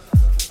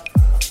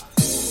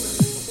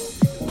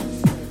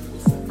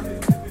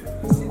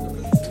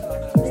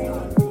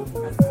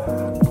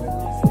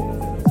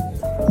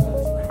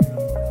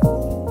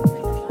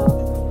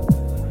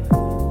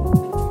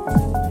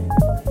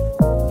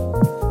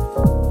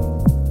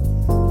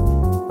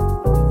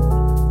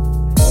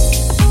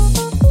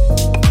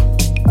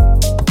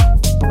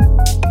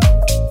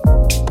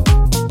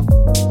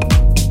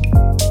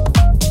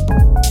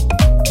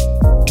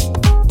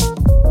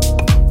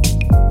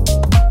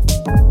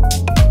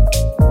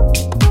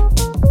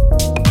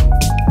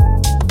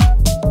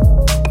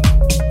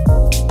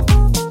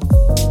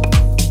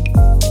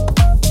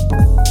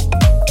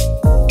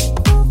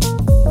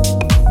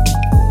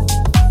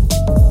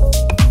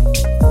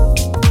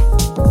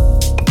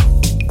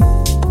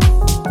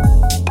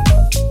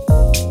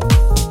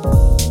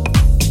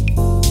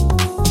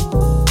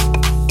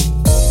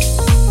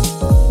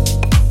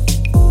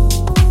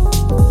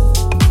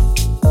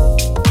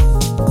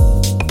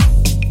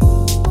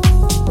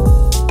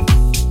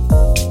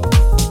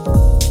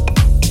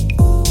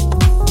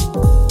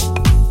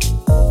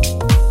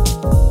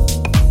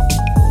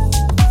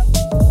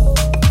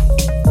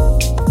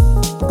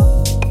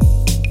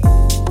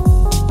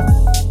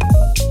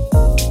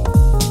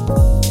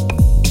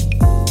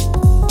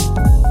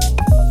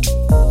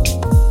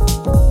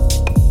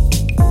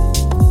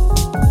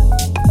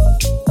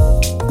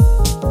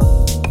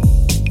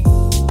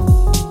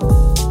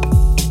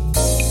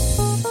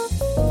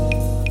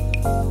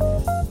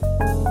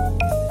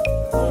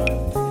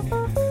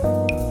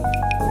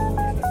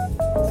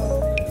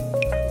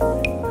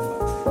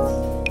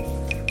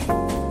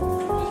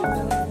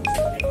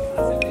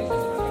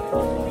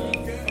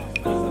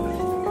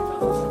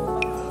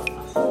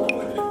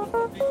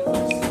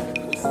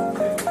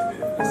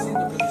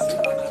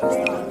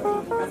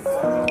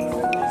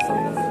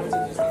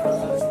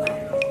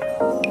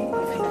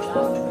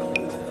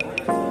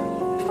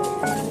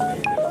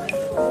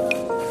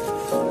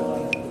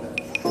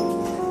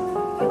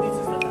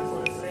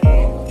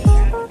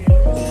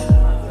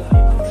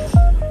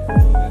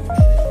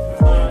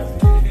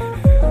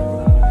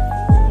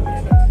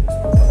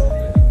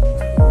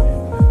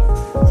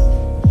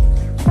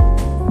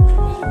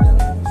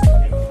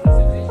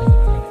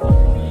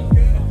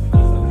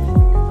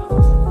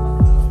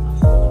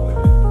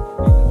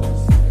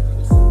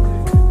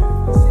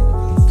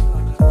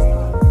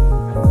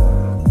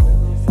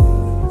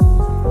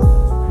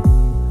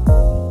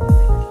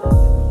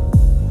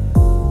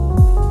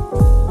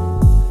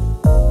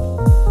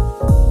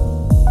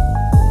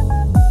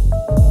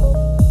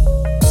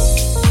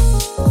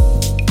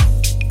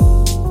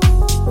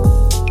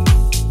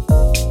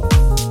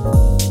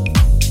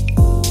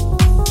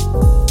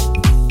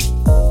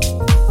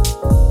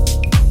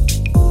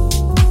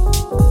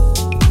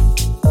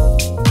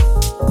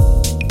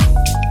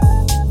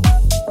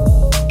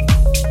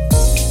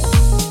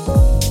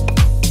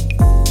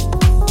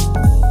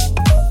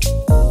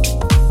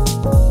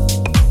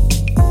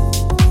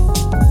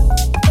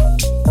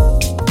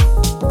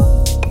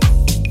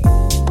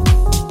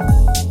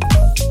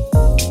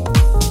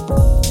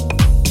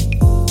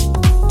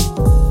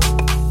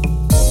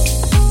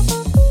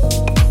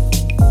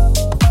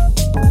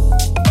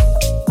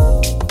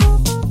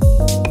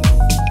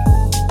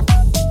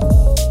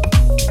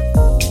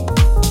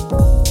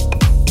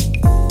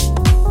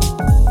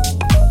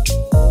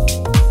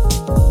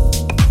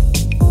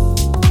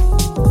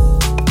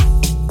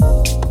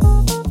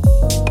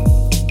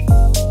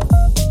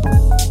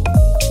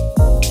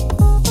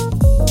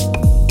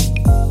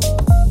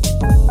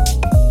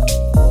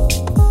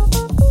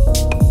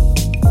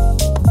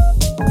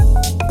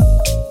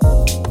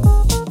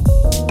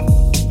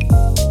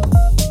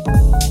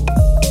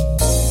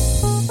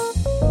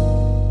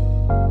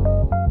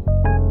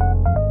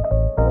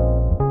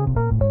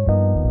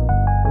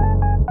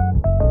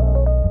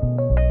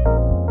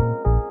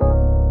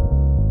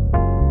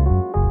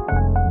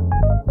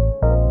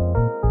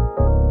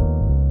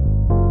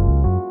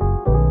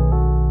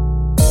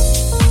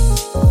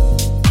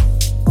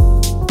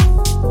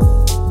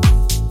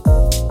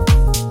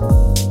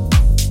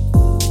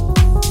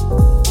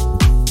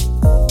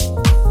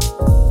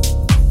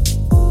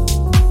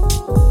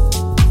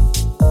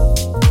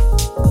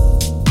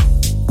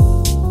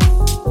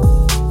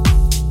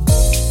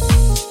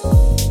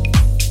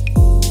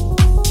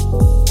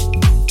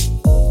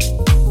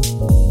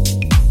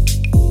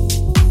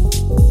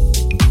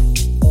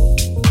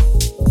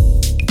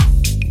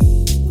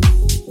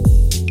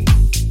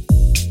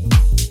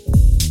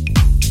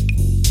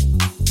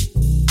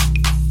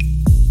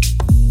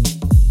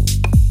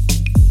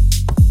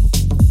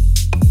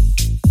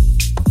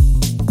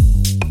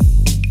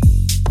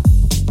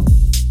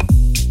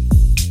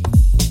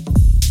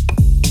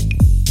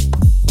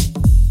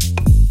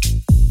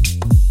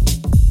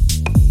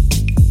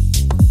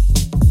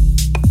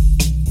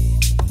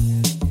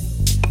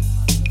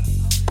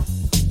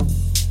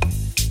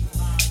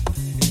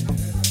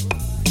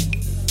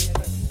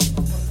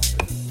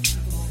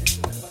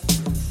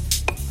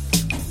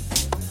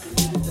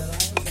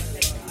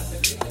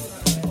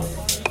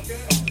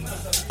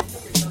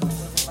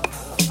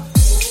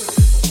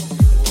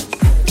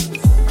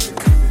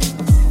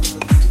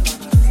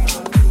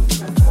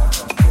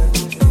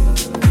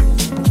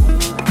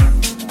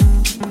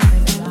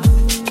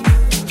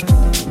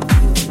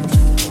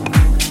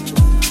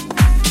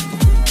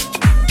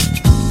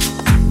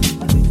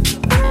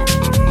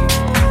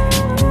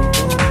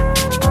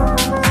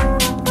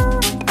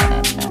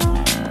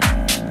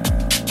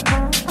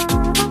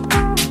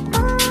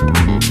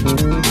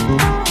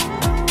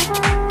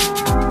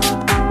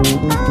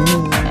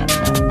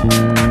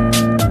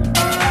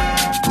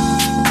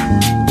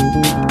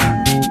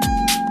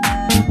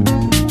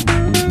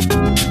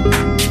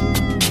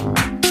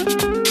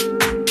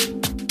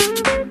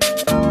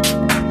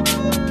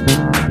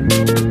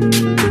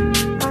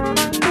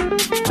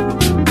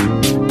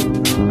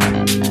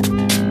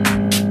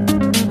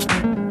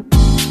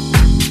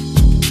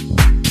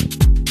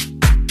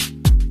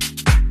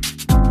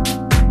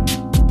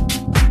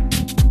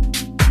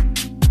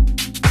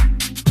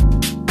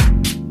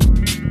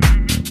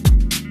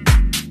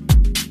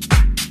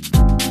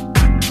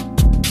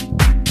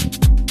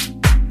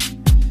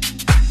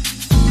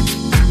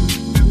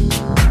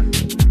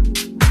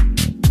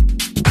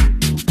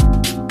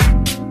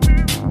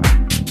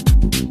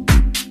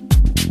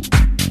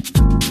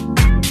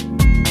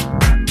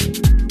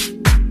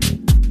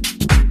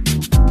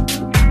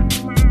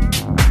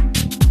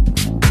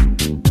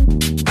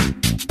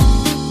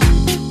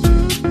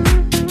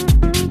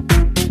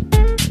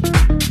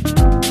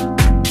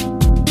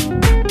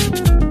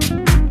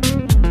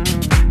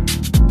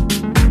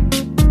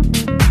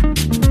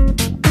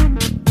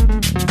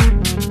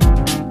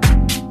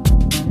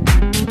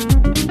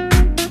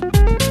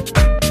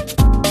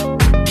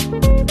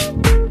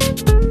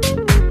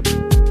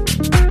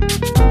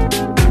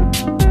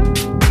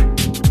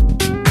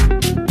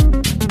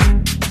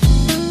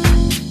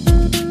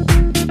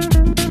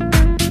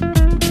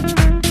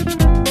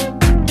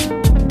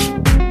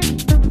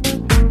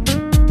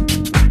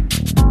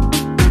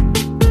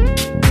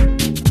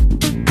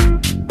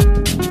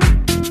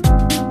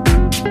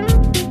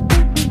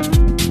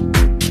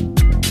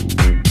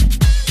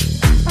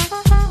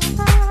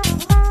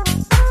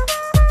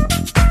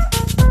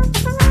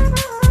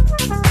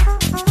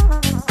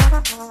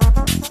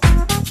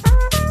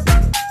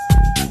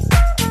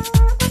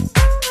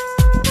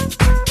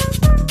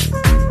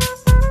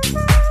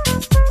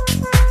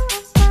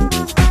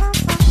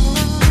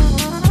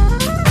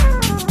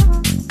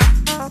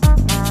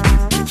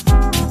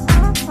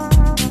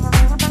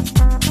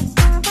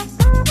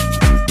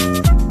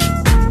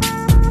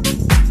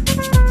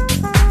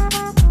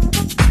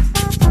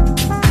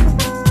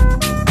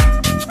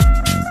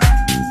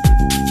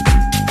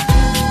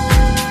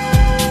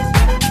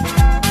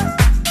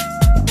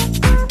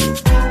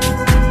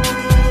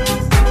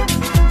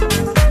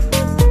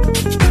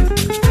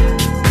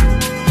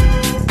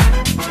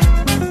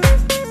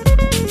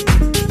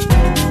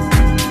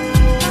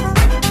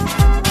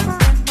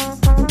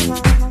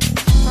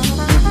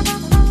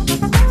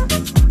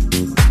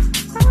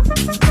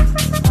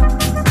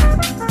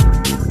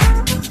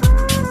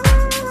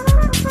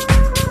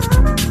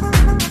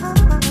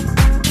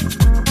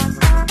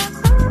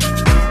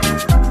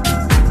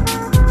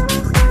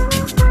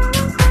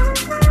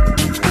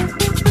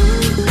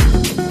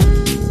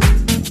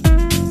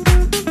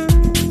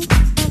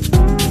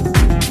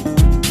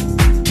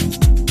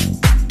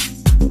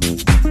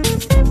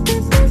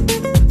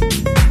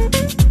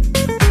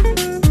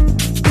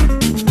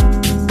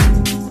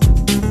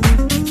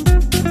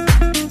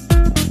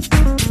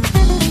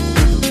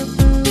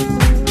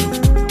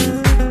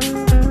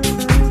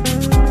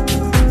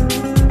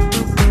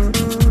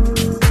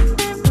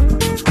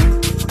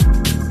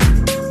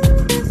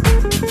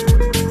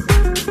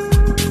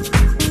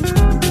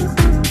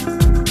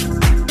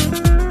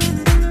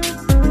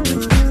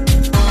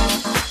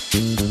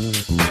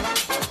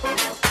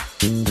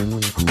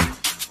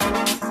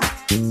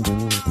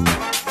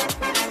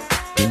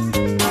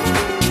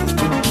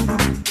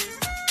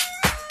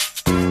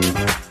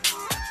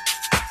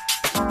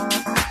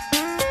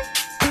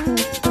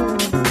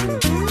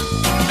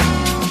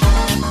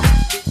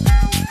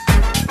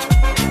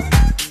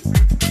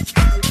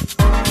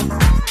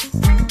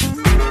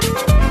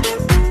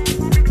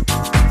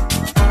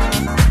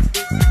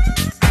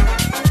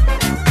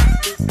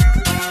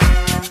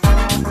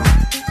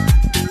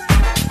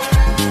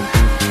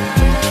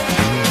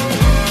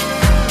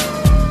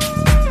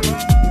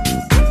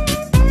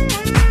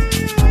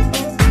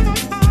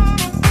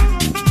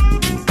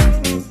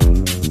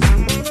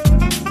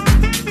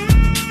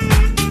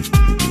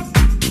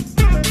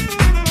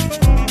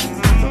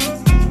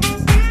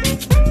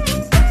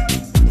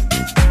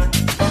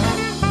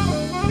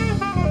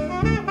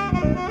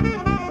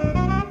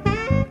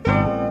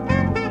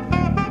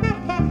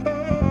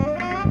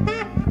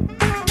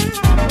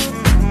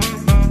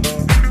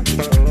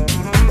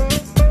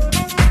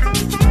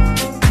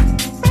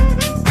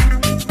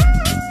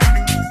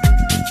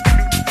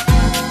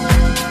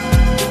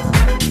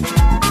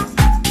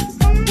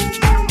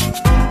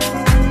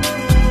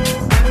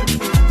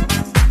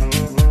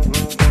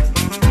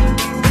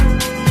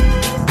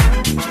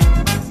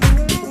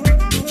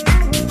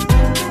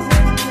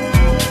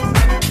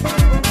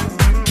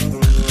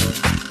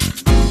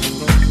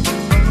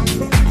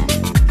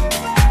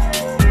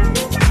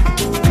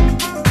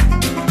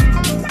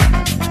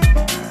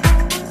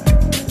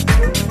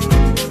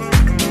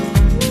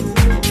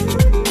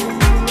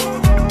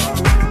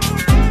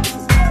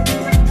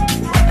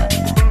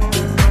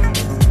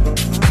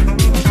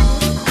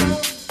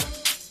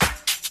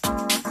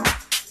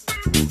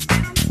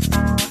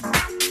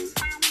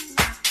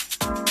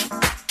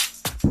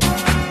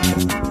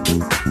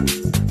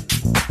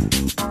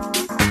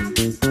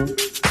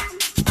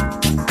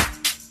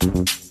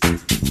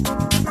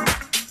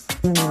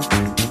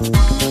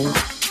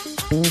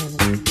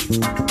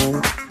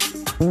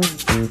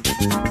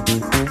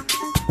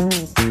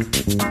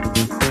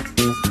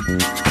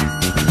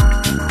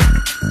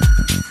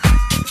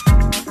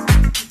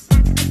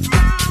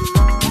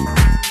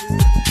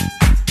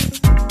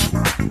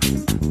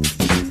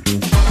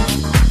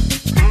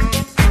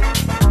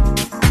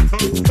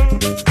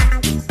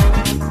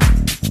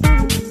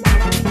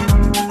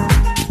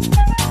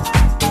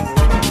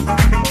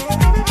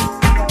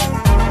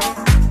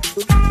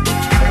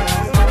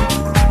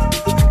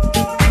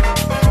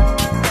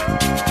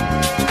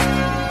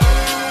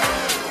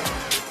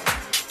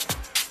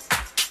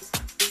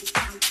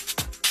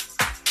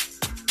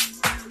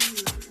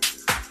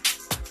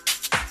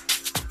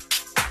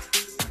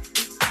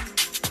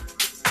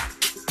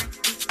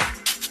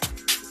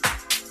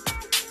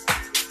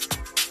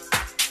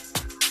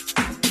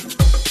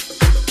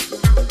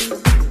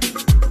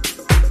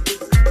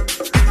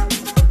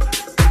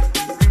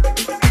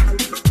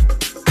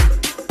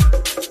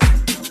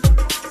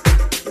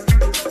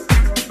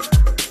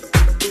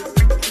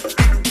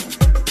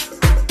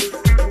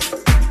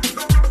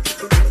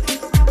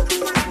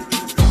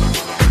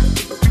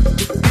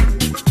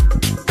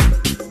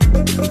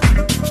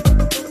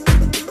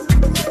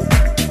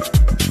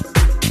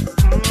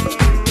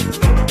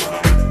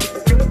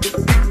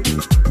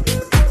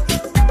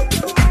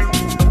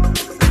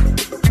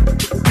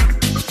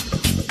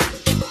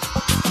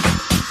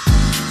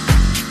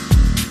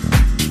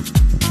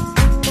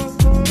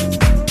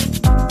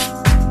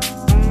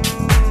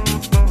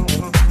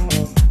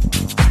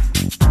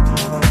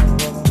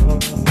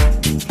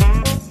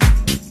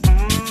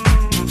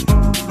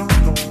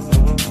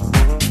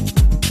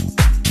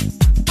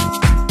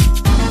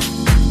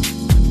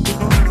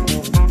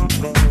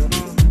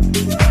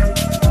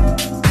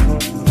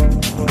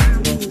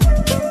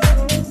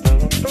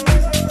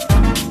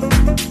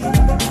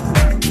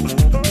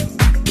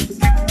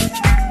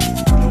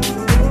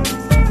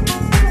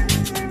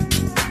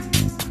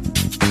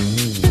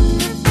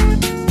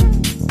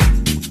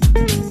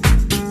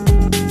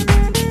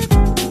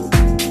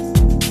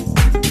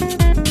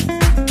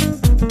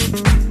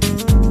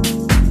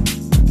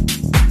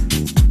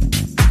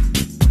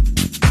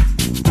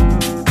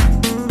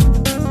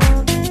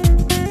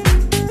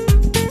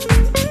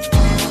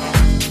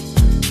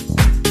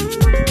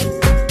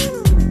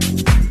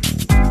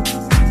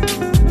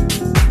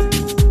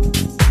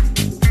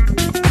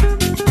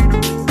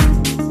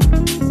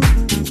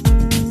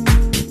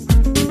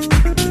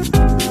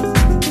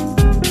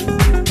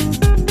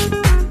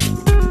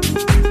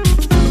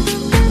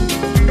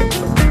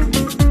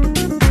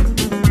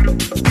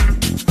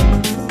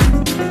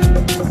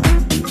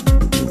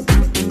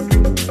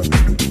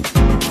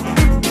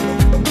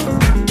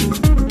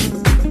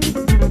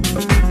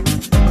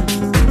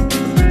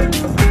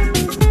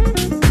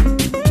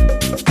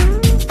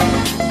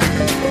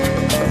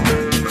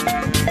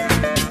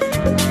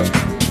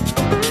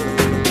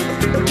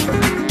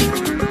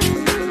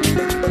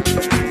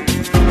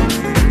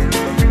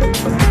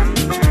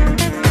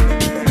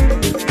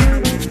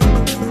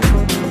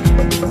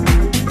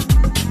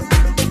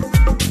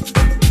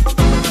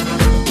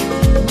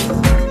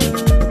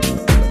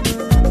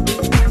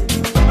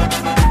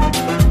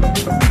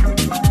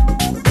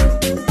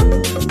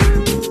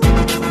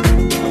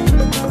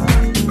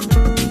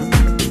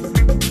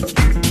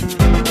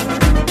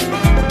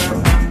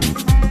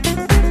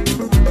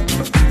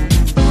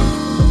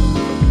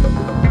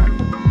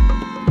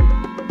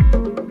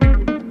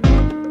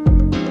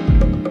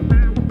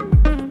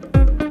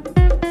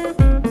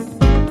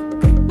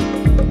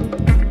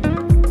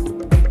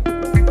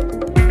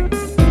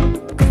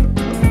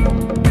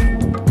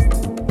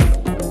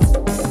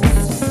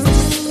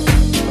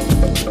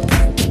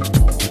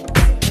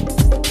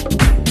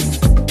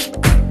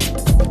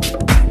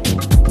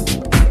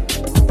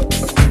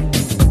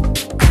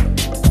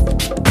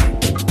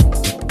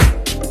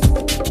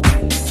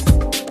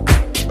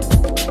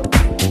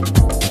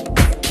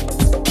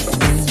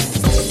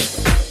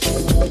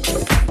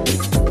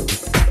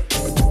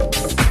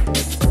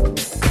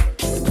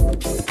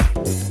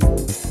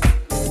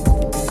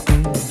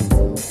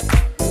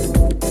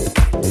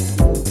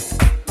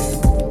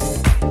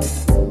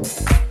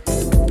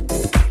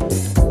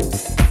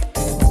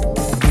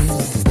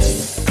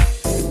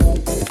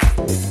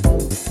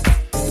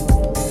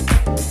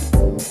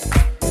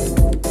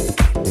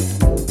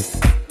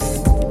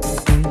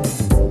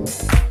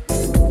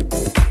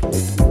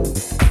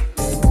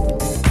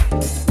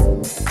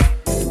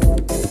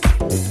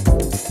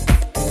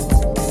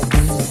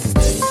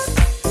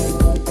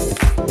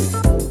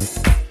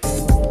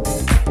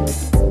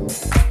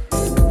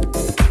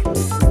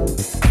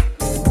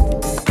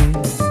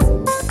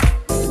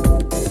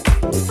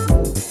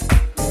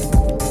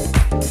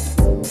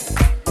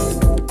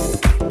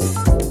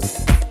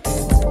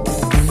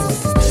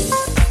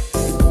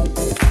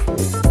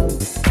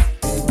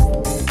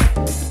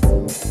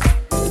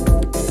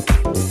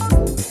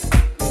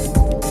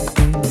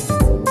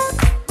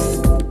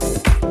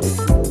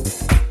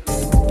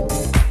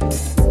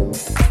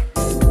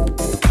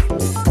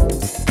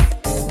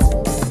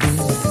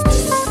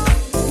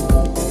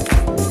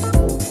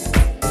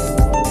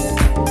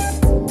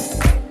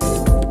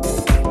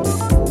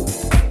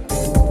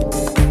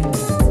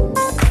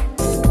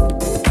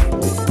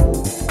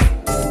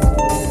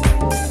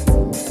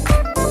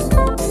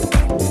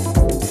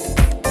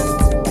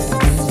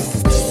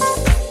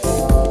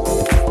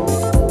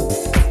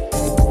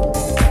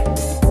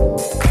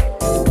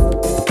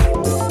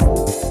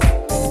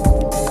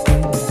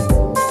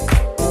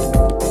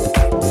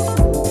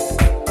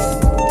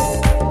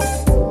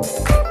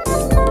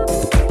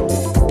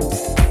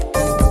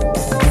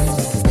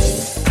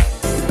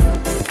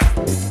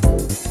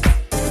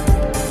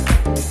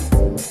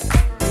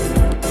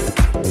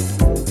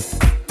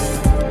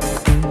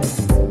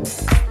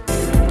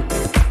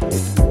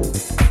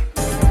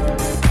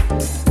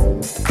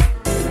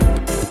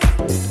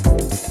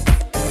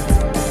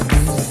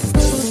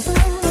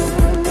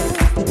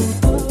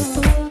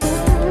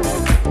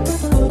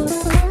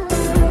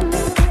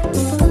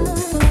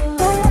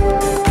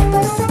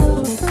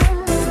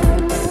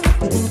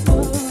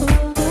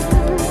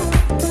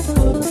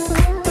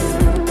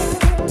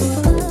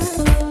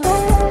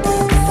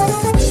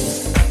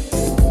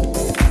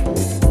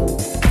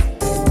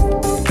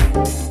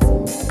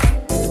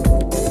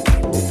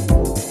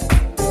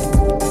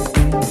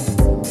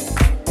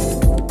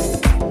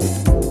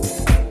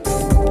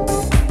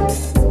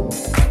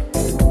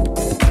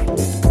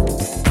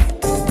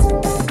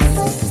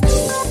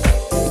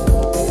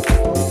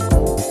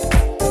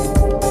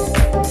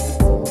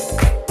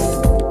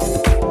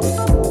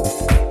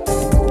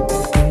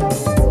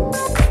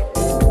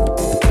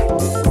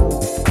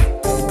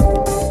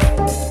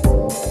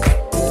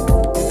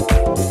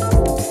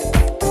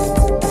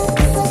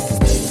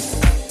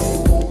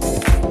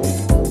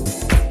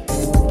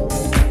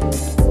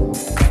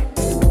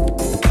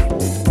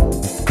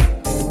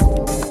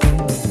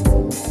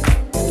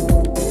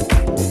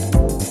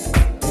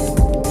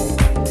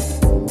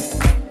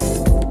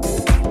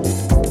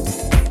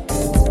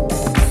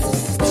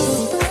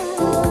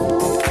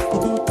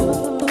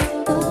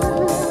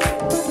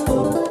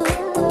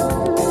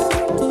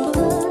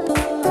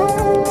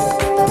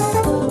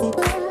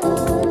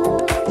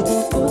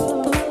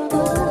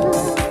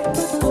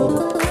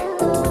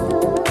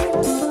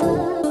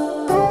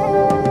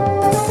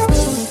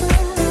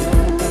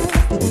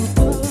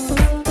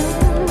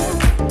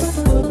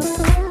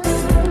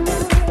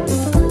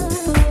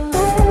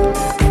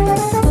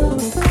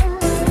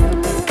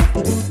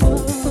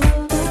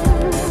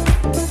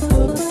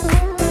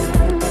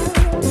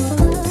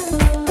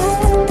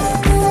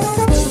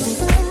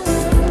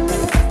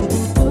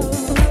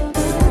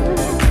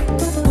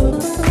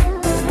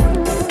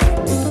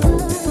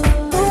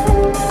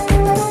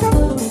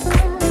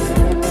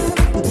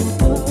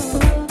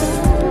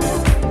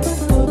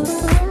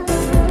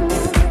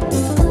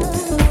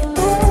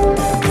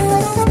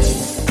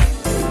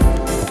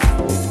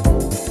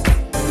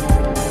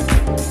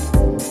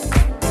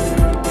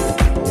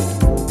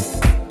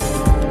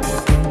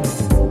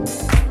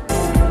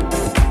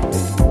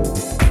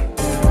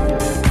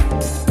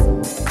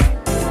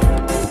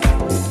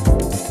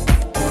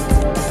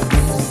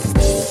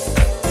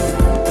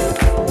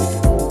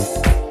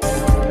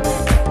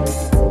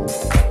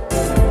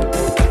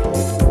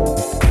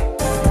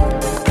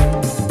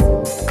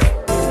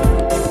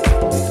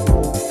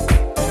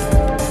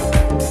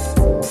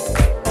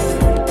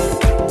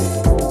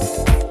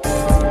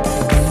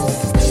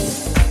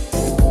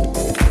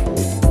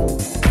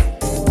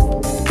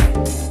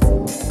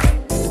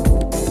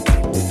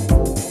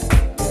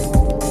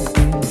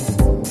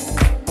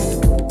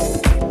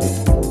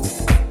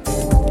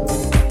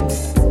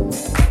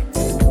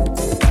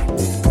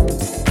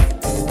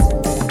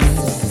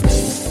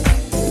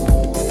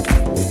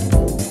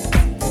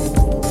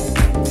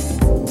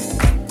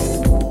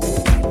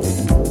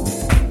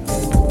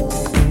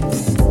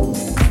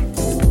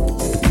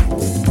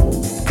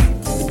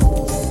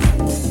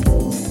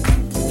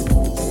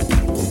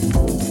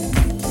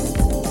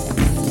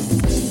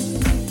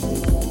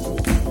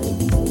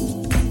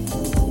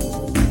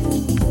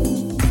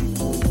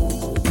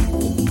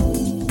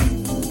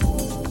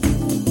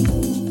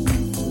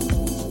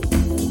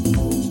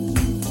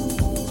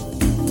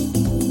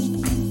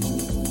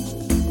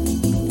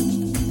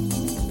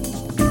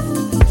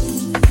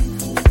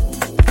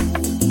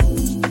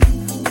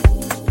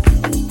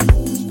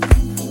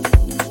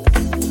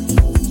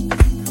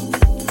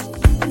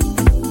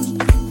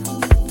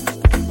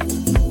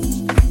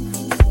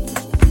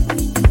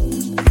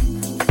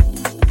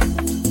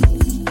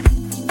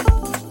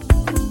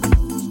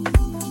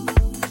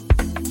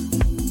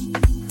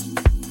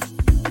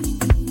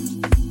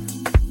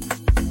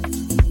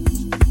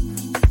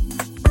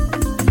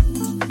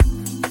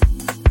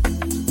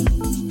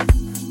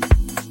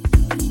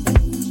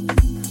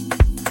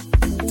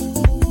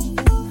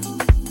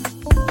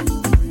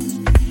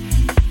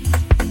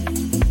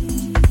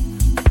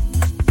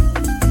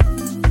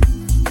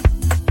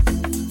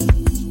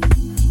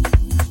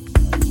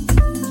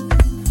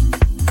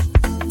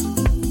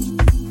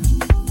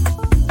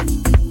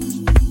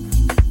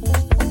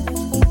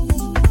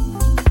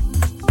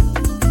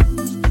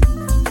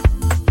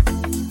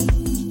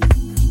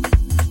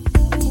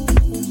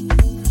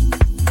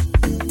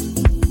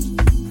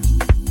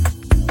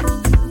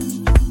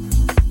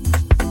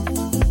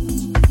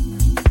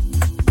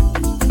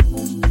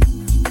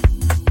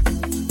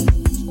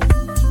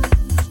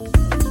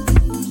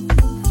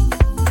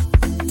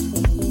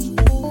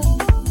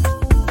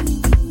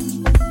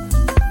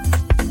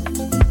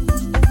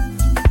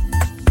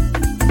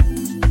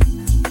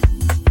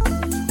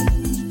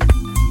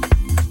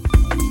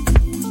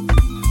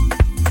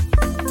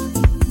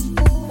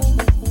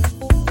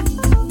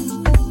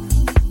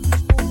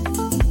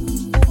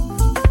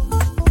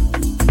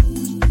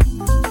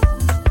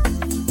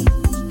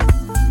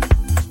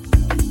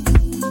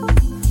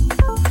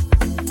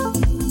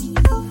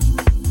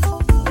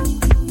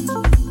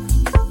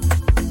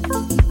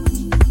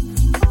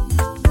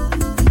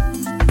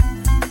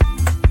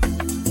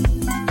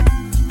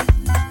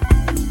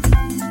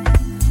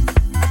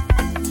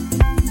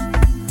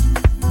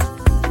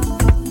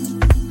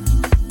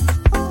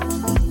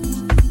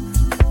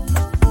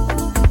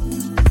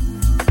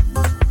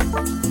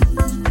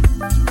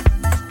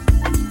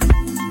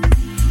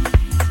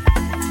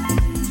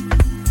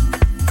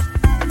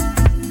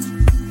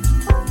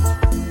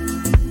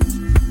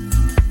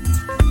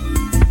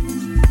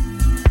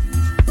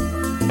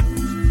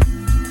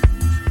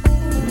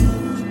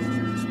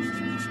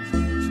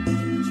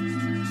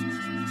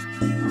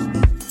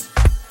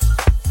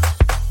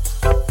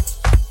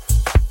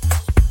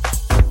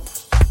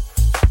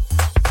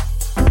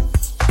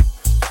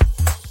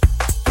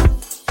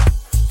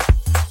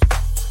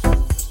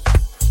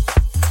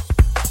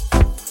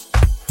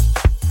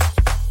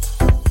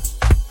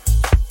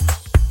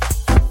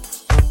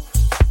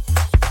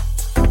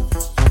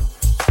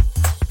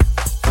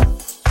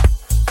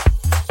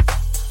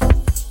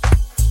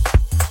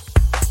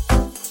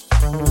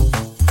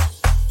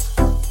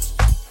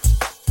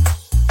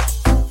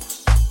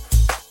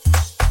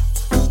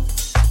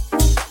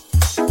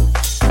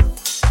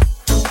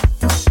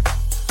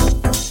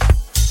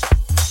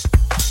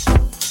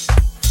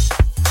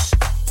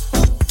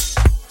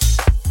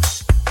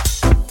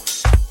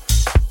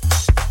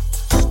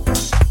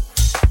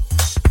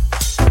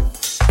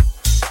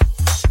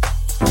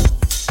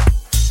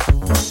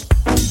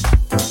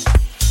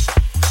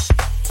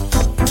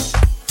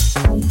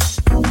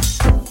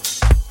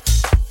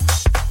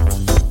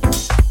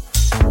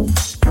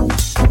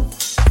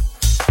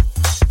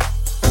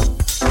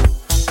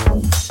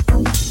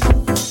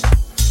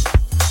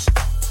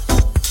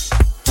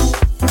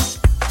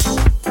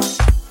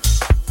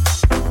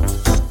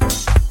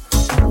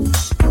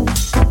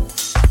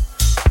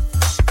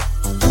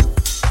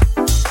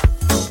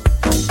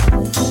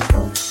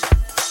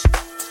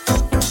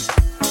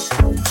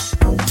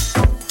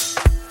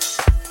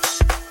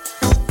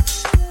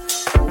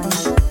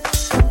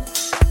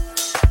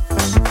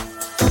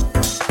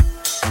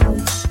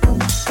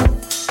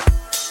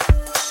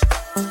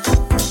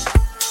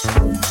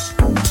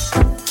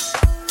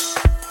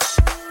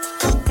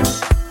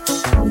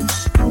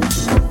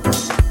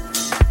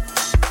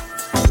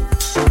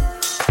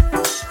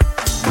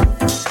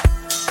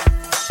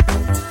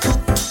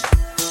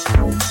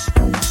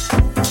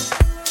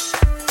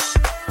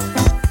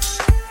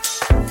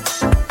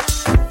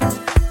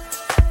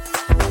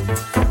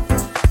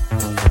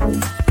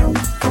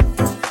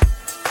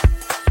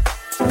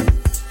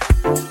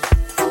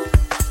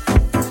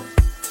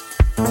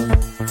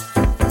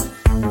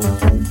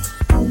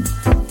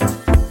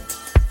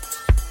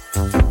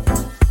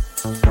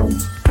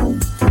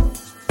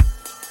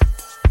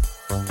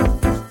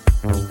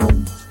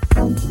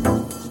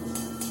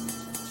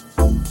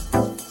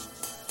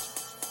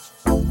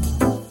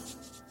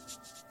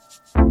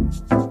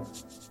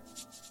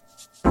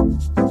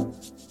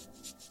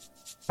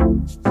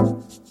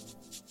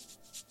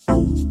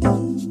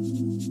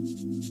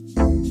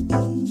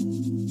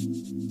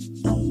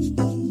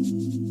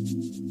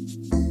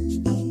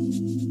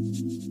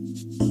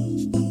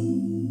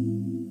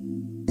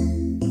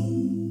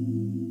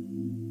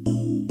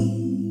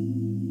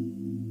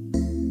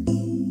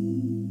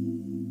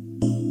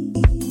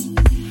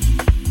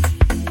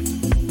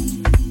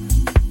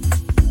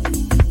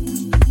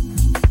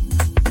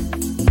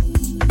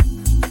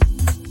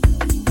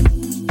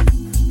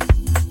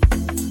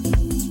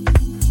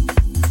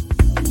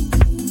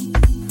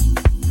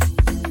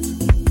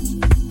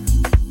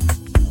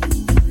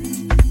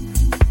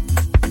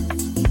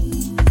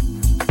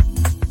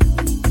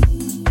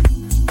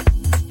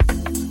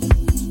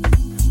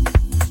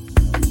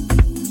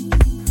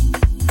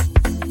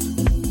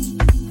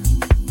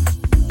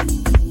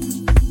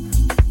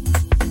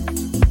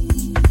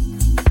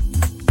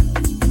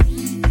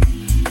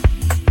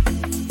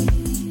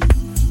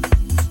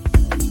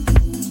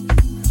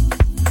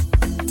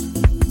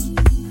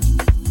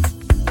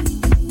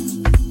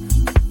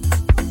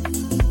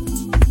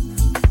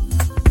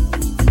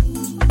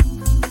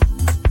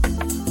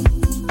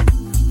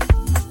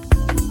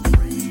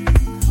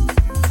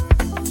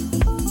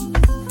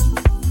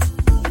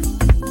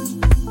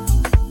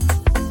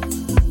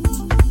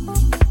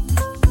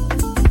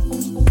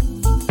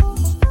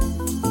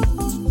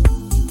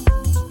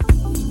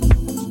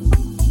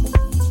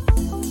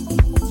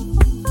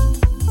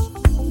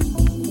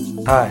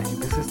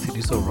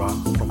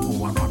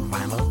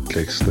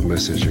 Complex, the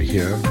messenger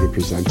here,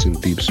 representing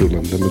Deep Soul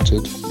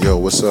Unlimited. Yo,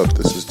 what's up?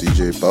 This is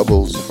DJ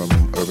Bubbles from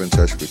Urban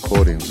Touch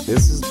Recordings.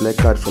 This is Black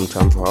Card from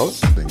Tampa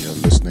House. And you're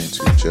listening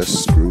to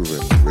Just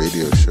Groovin'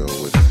 Radio Show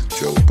with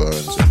Joe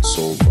Burns and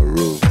Soul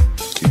Maru.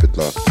 Keep it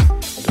locked.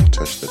 Don't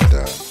touch the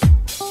dial.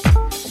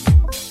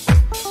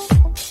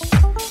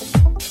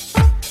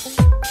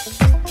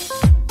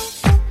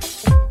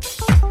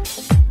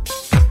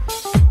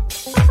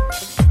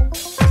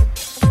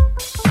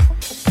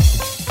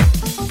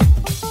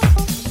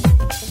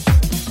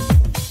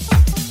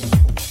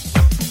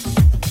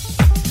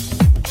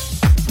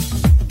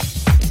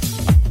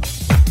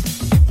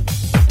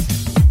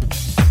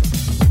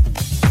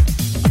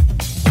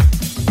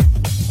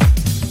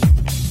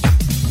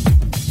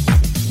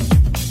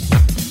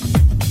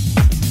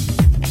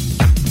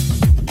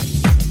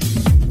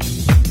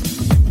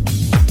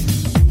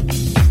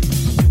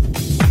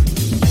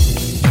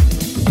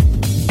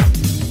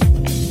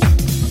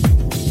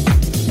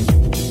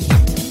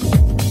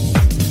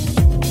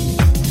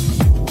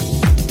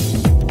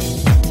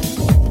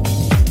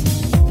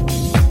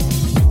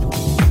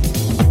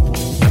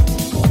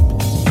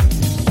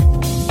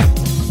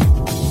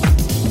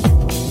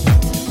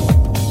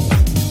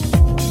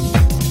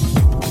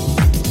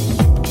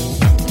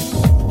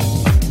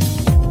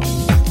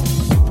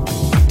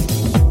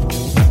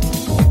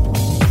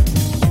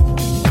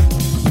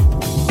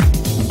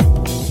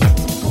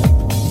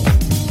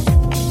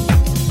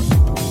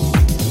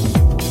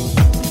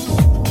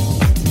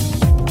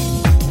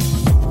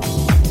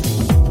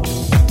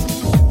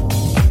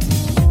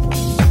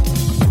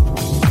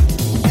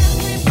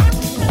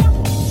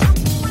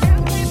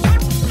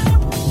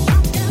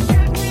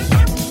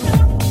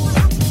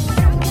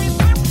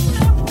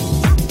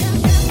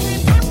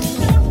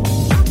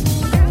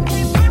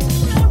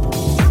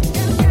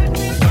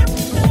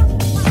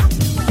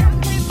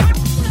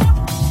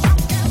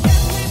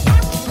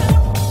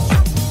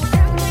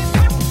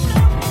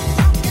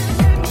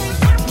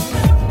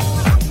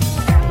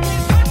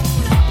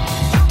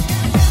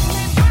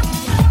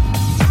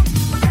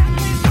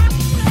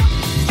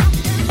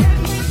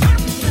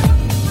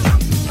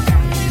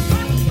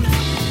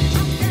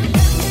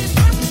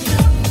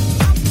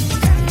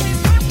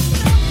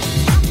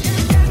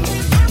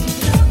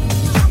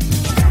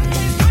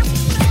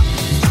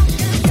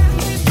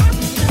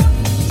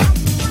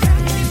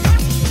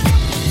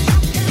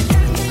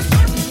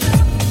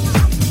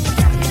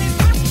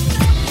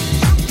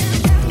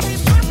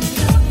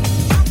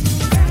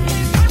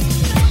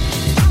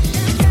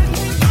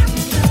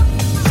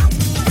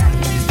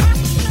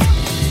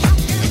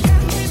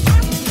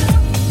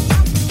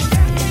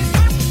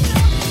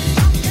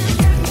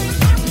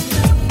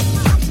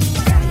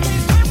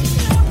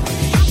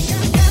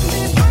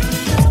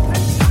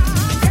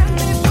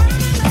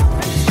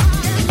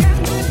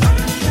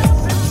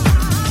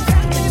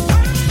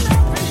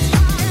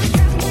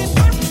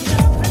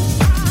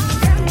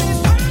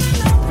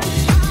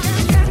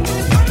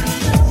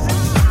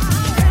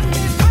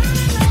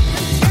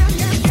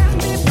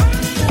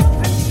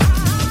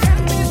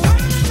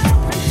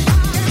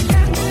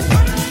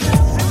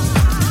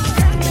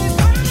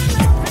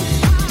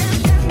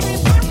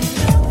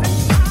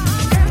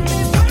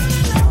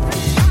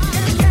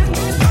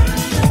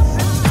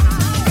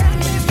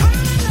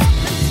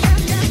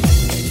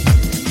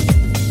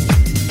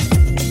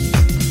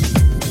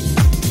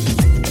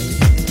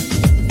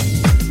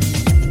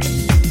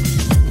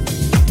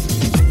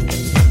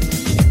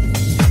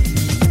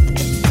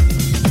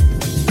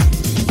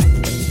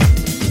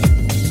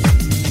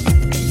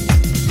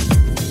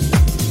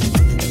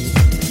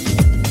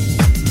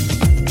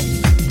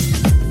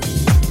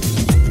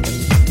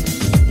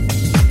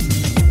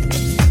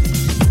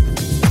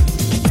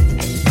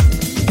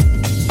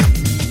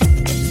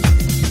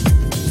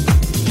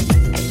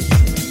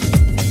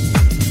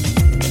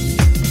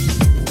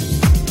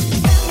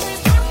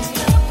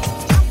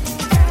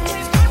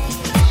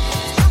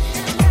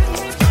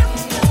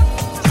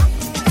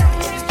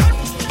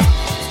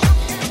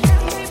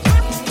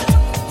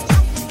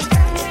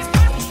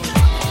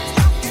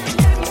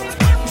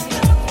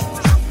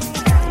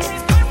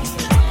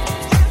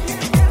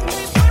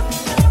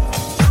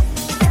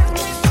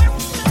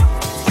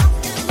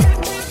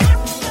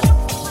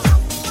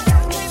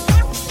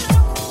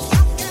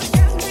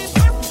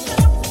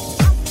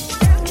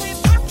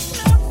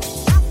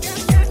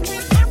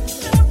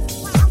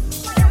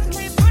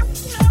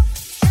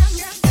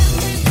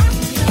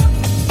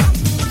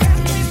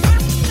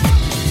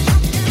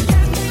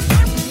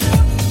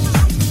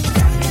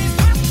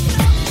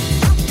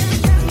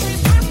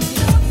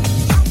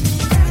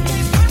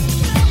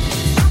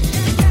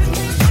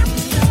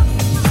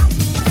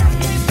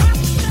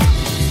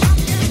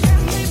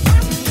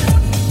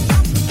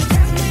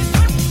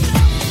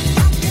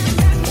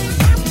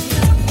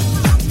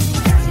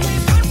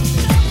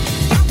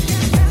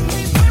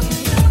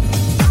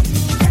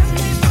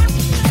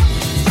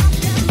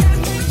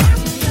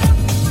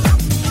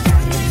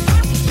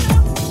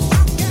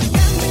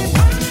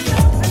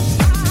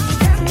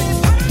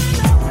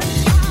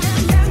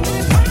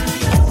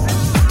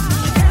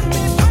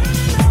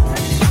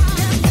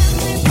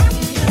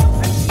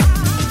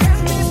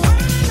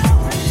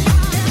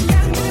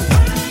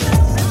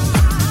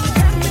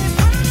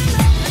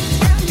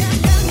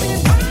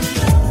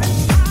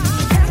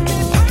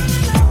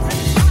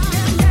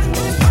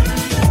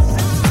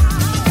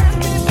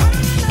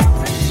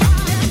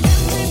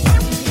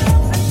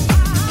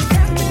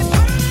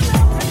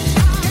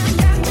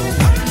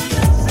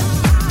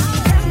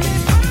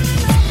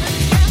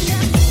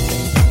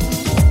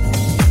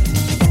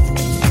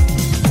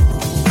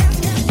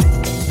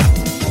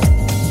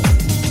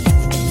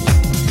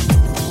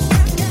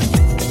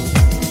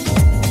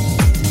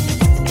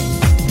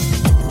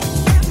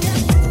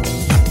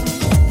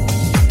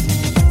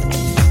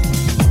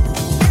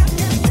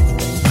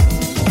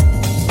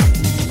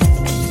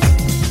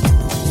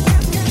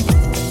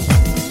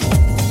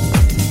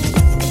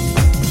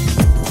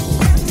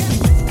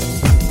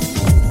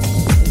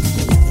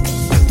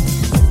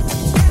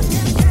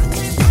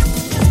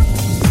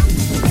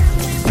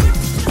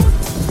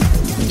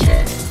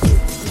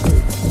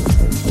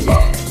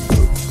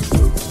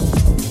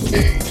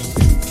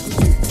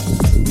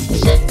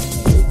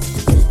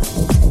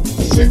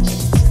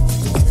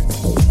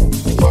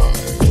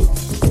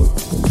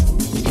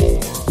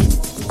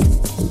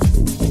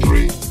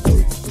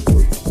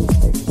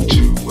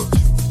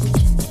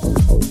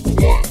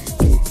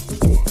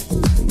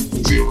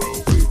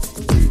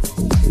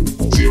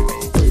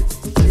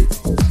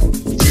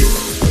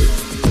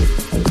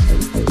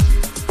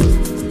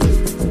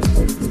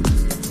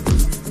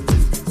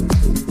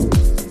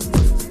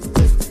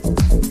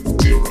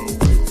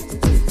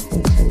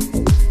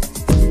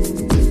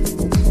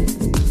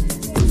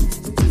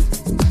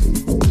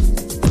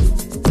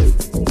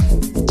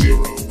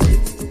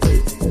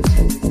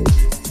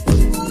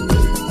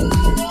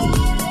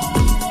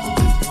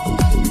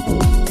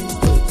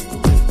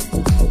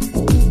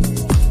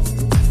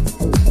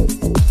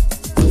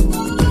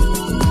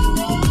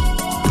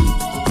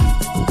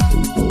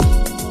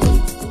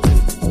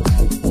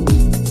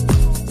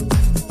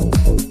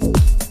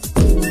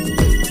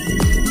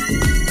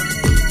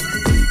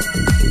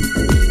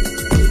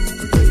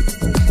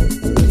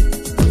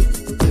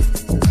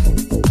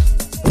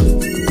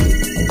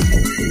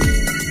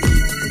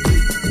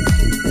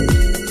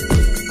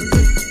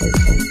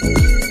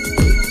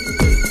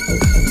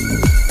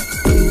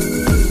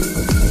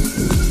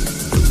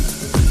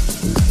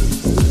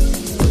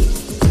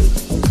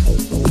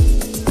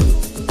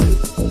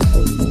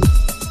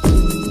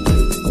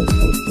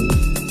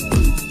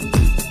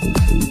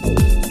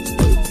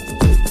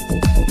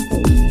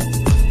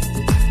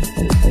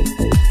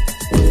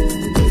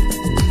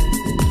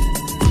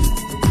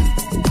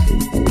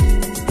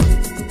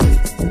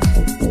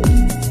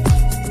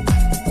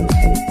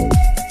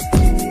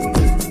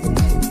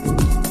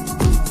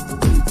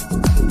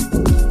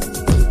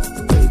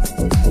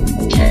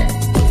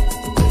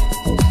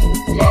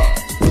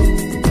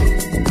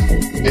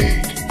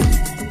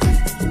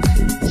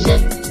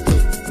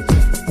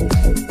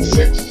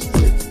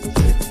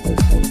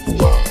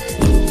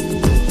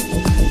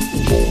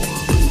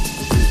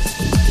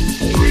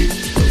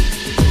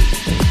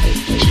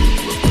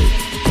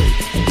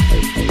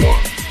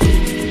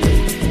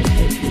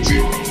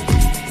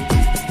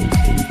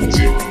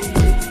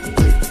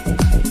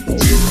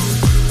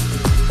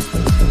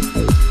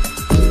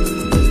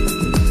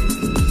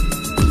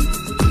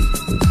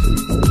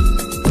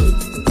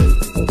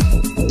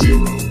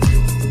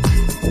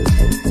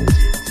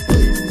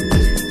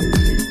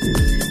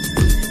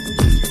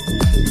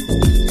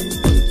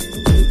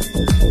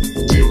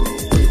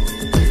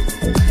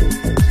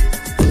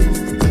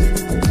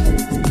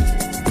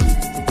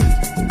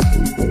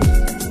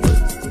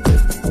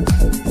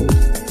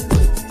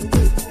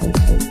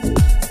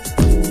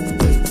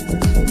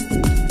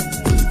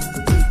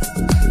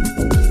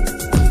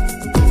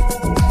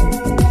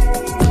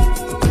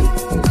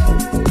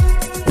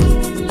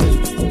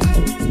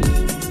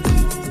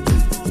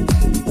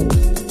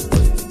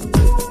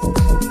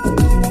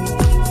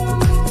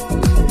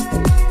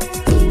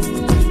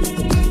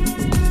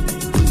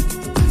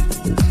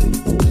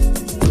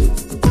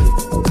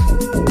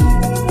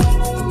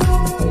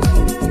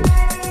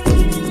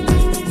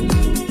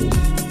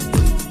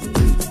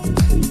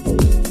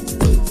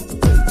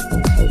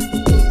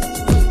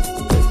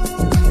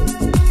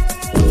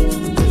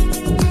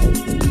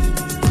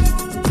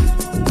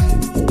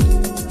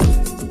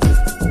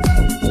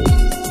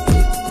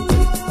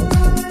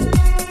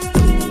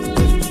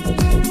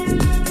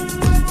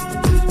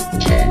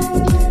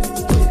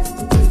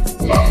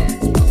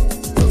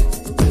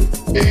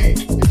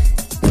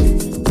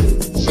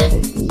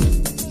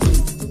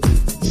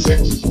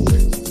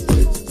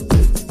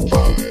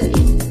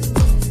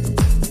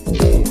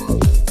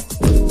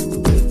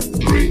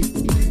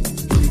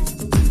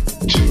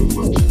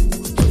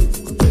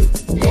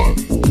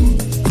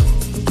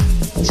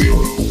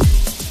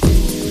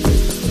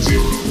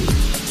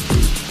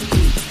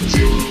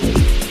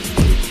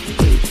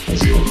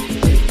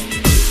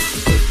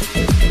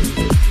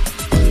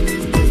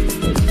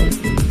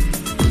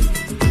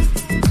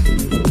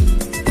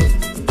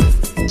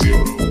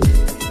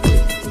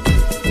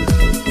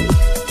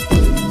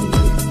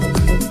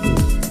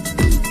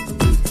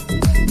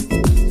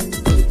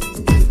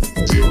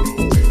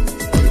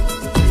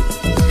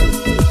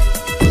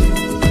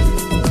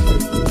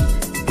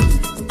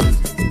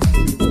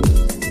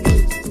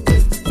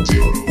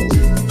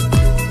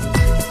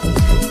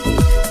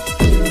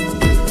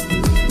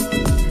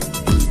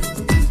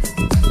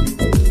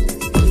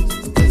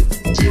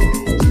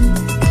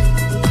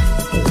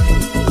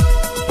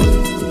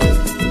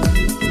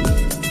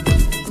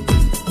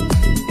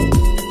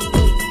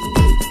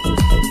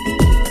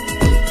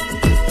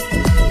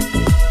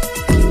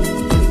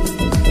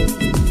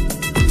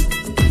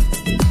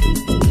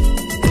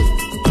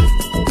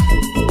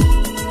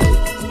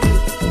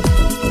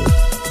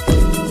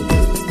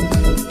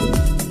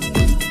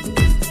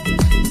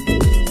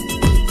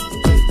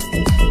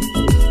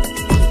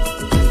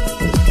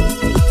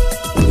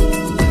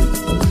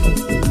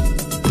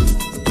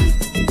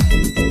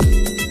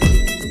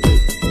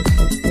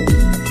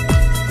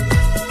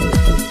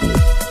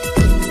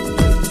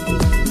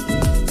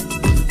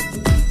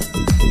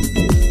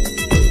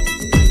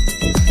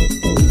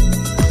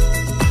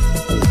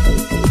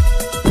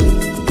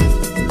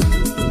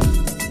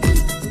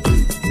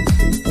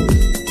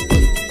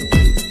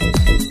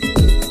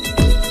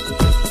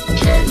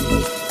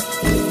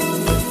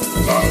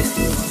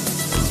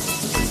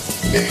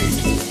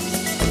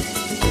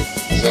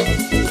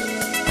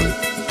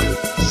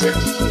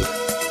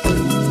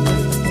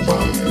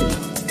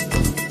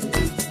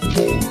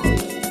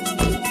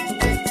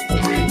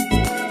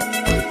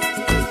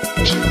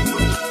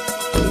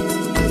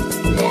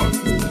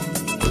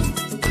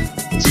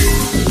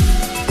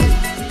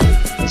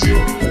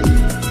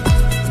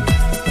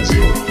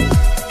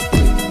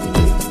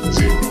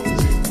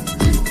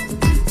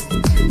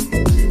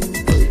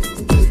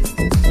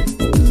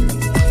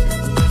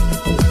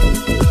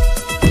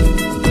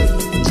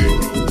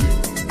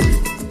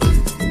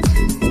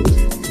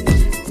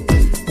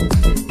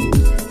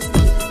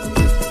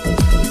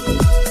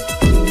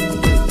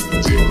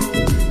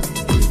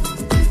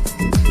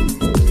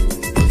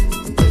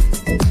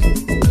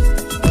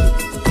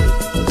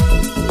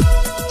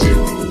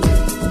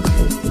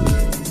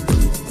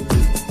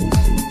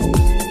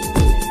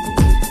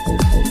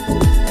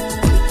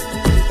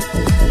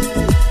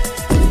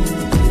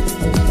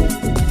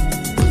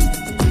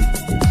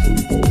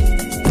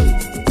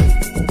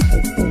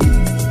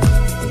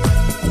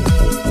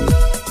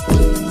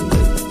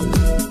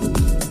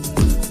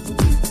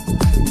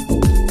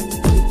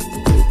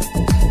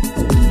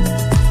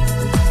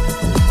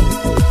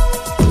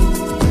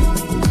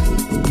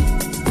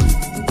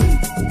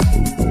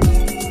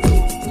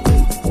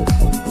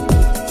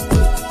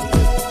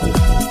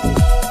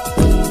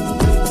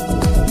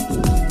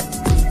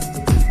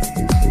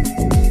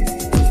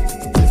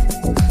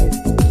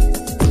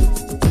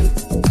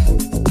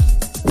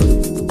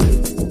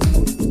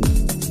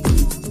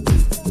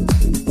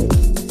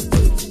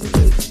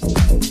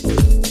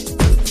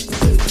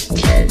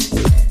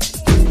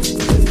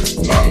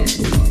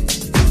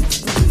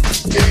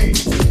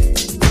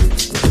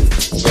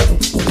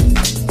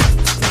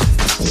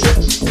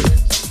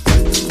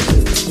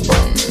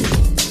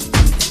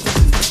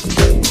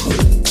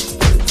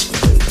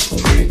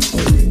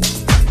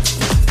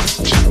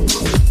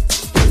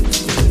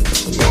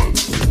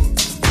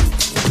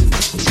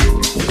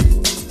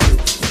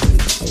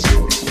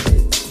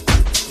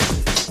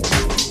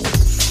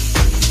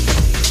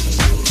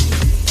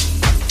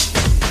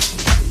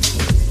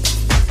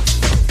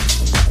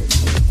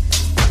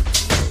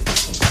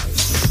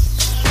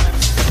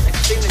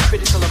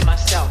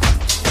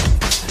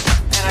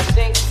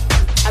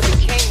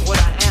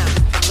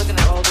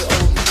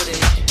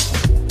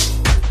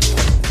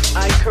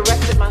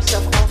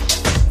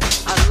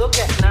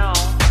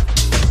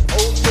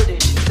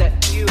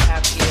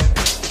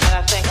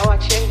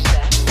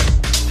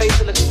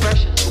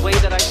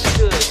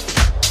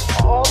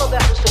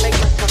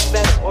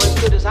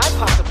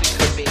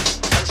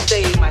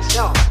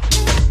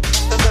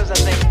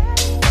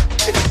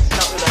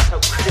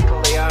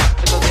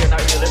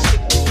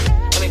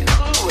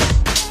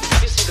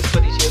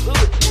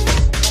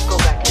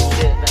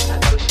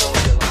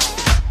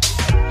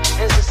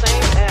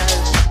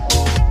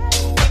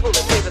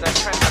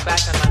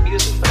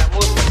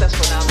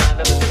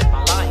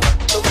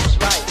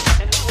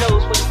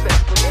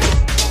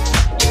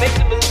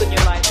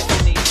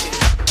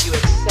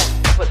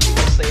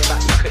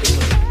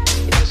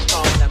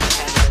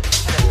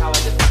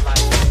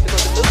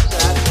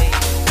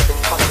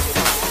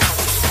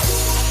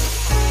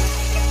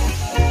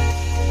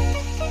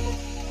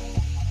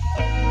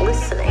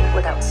 listening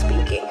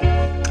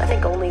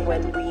only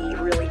when we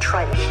really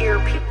try to hear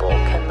people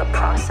can the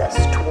process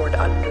toward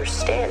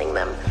understanding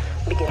them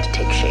begin to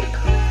take shape.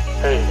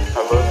 Hey,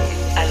 I love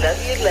you. I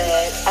love you,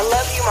 lad. I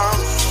love you, Mom.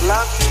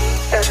 Love you.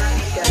 I love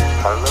you.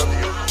 I love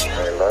you.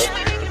 I love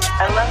you.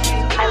 I love you.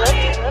 I love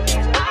you.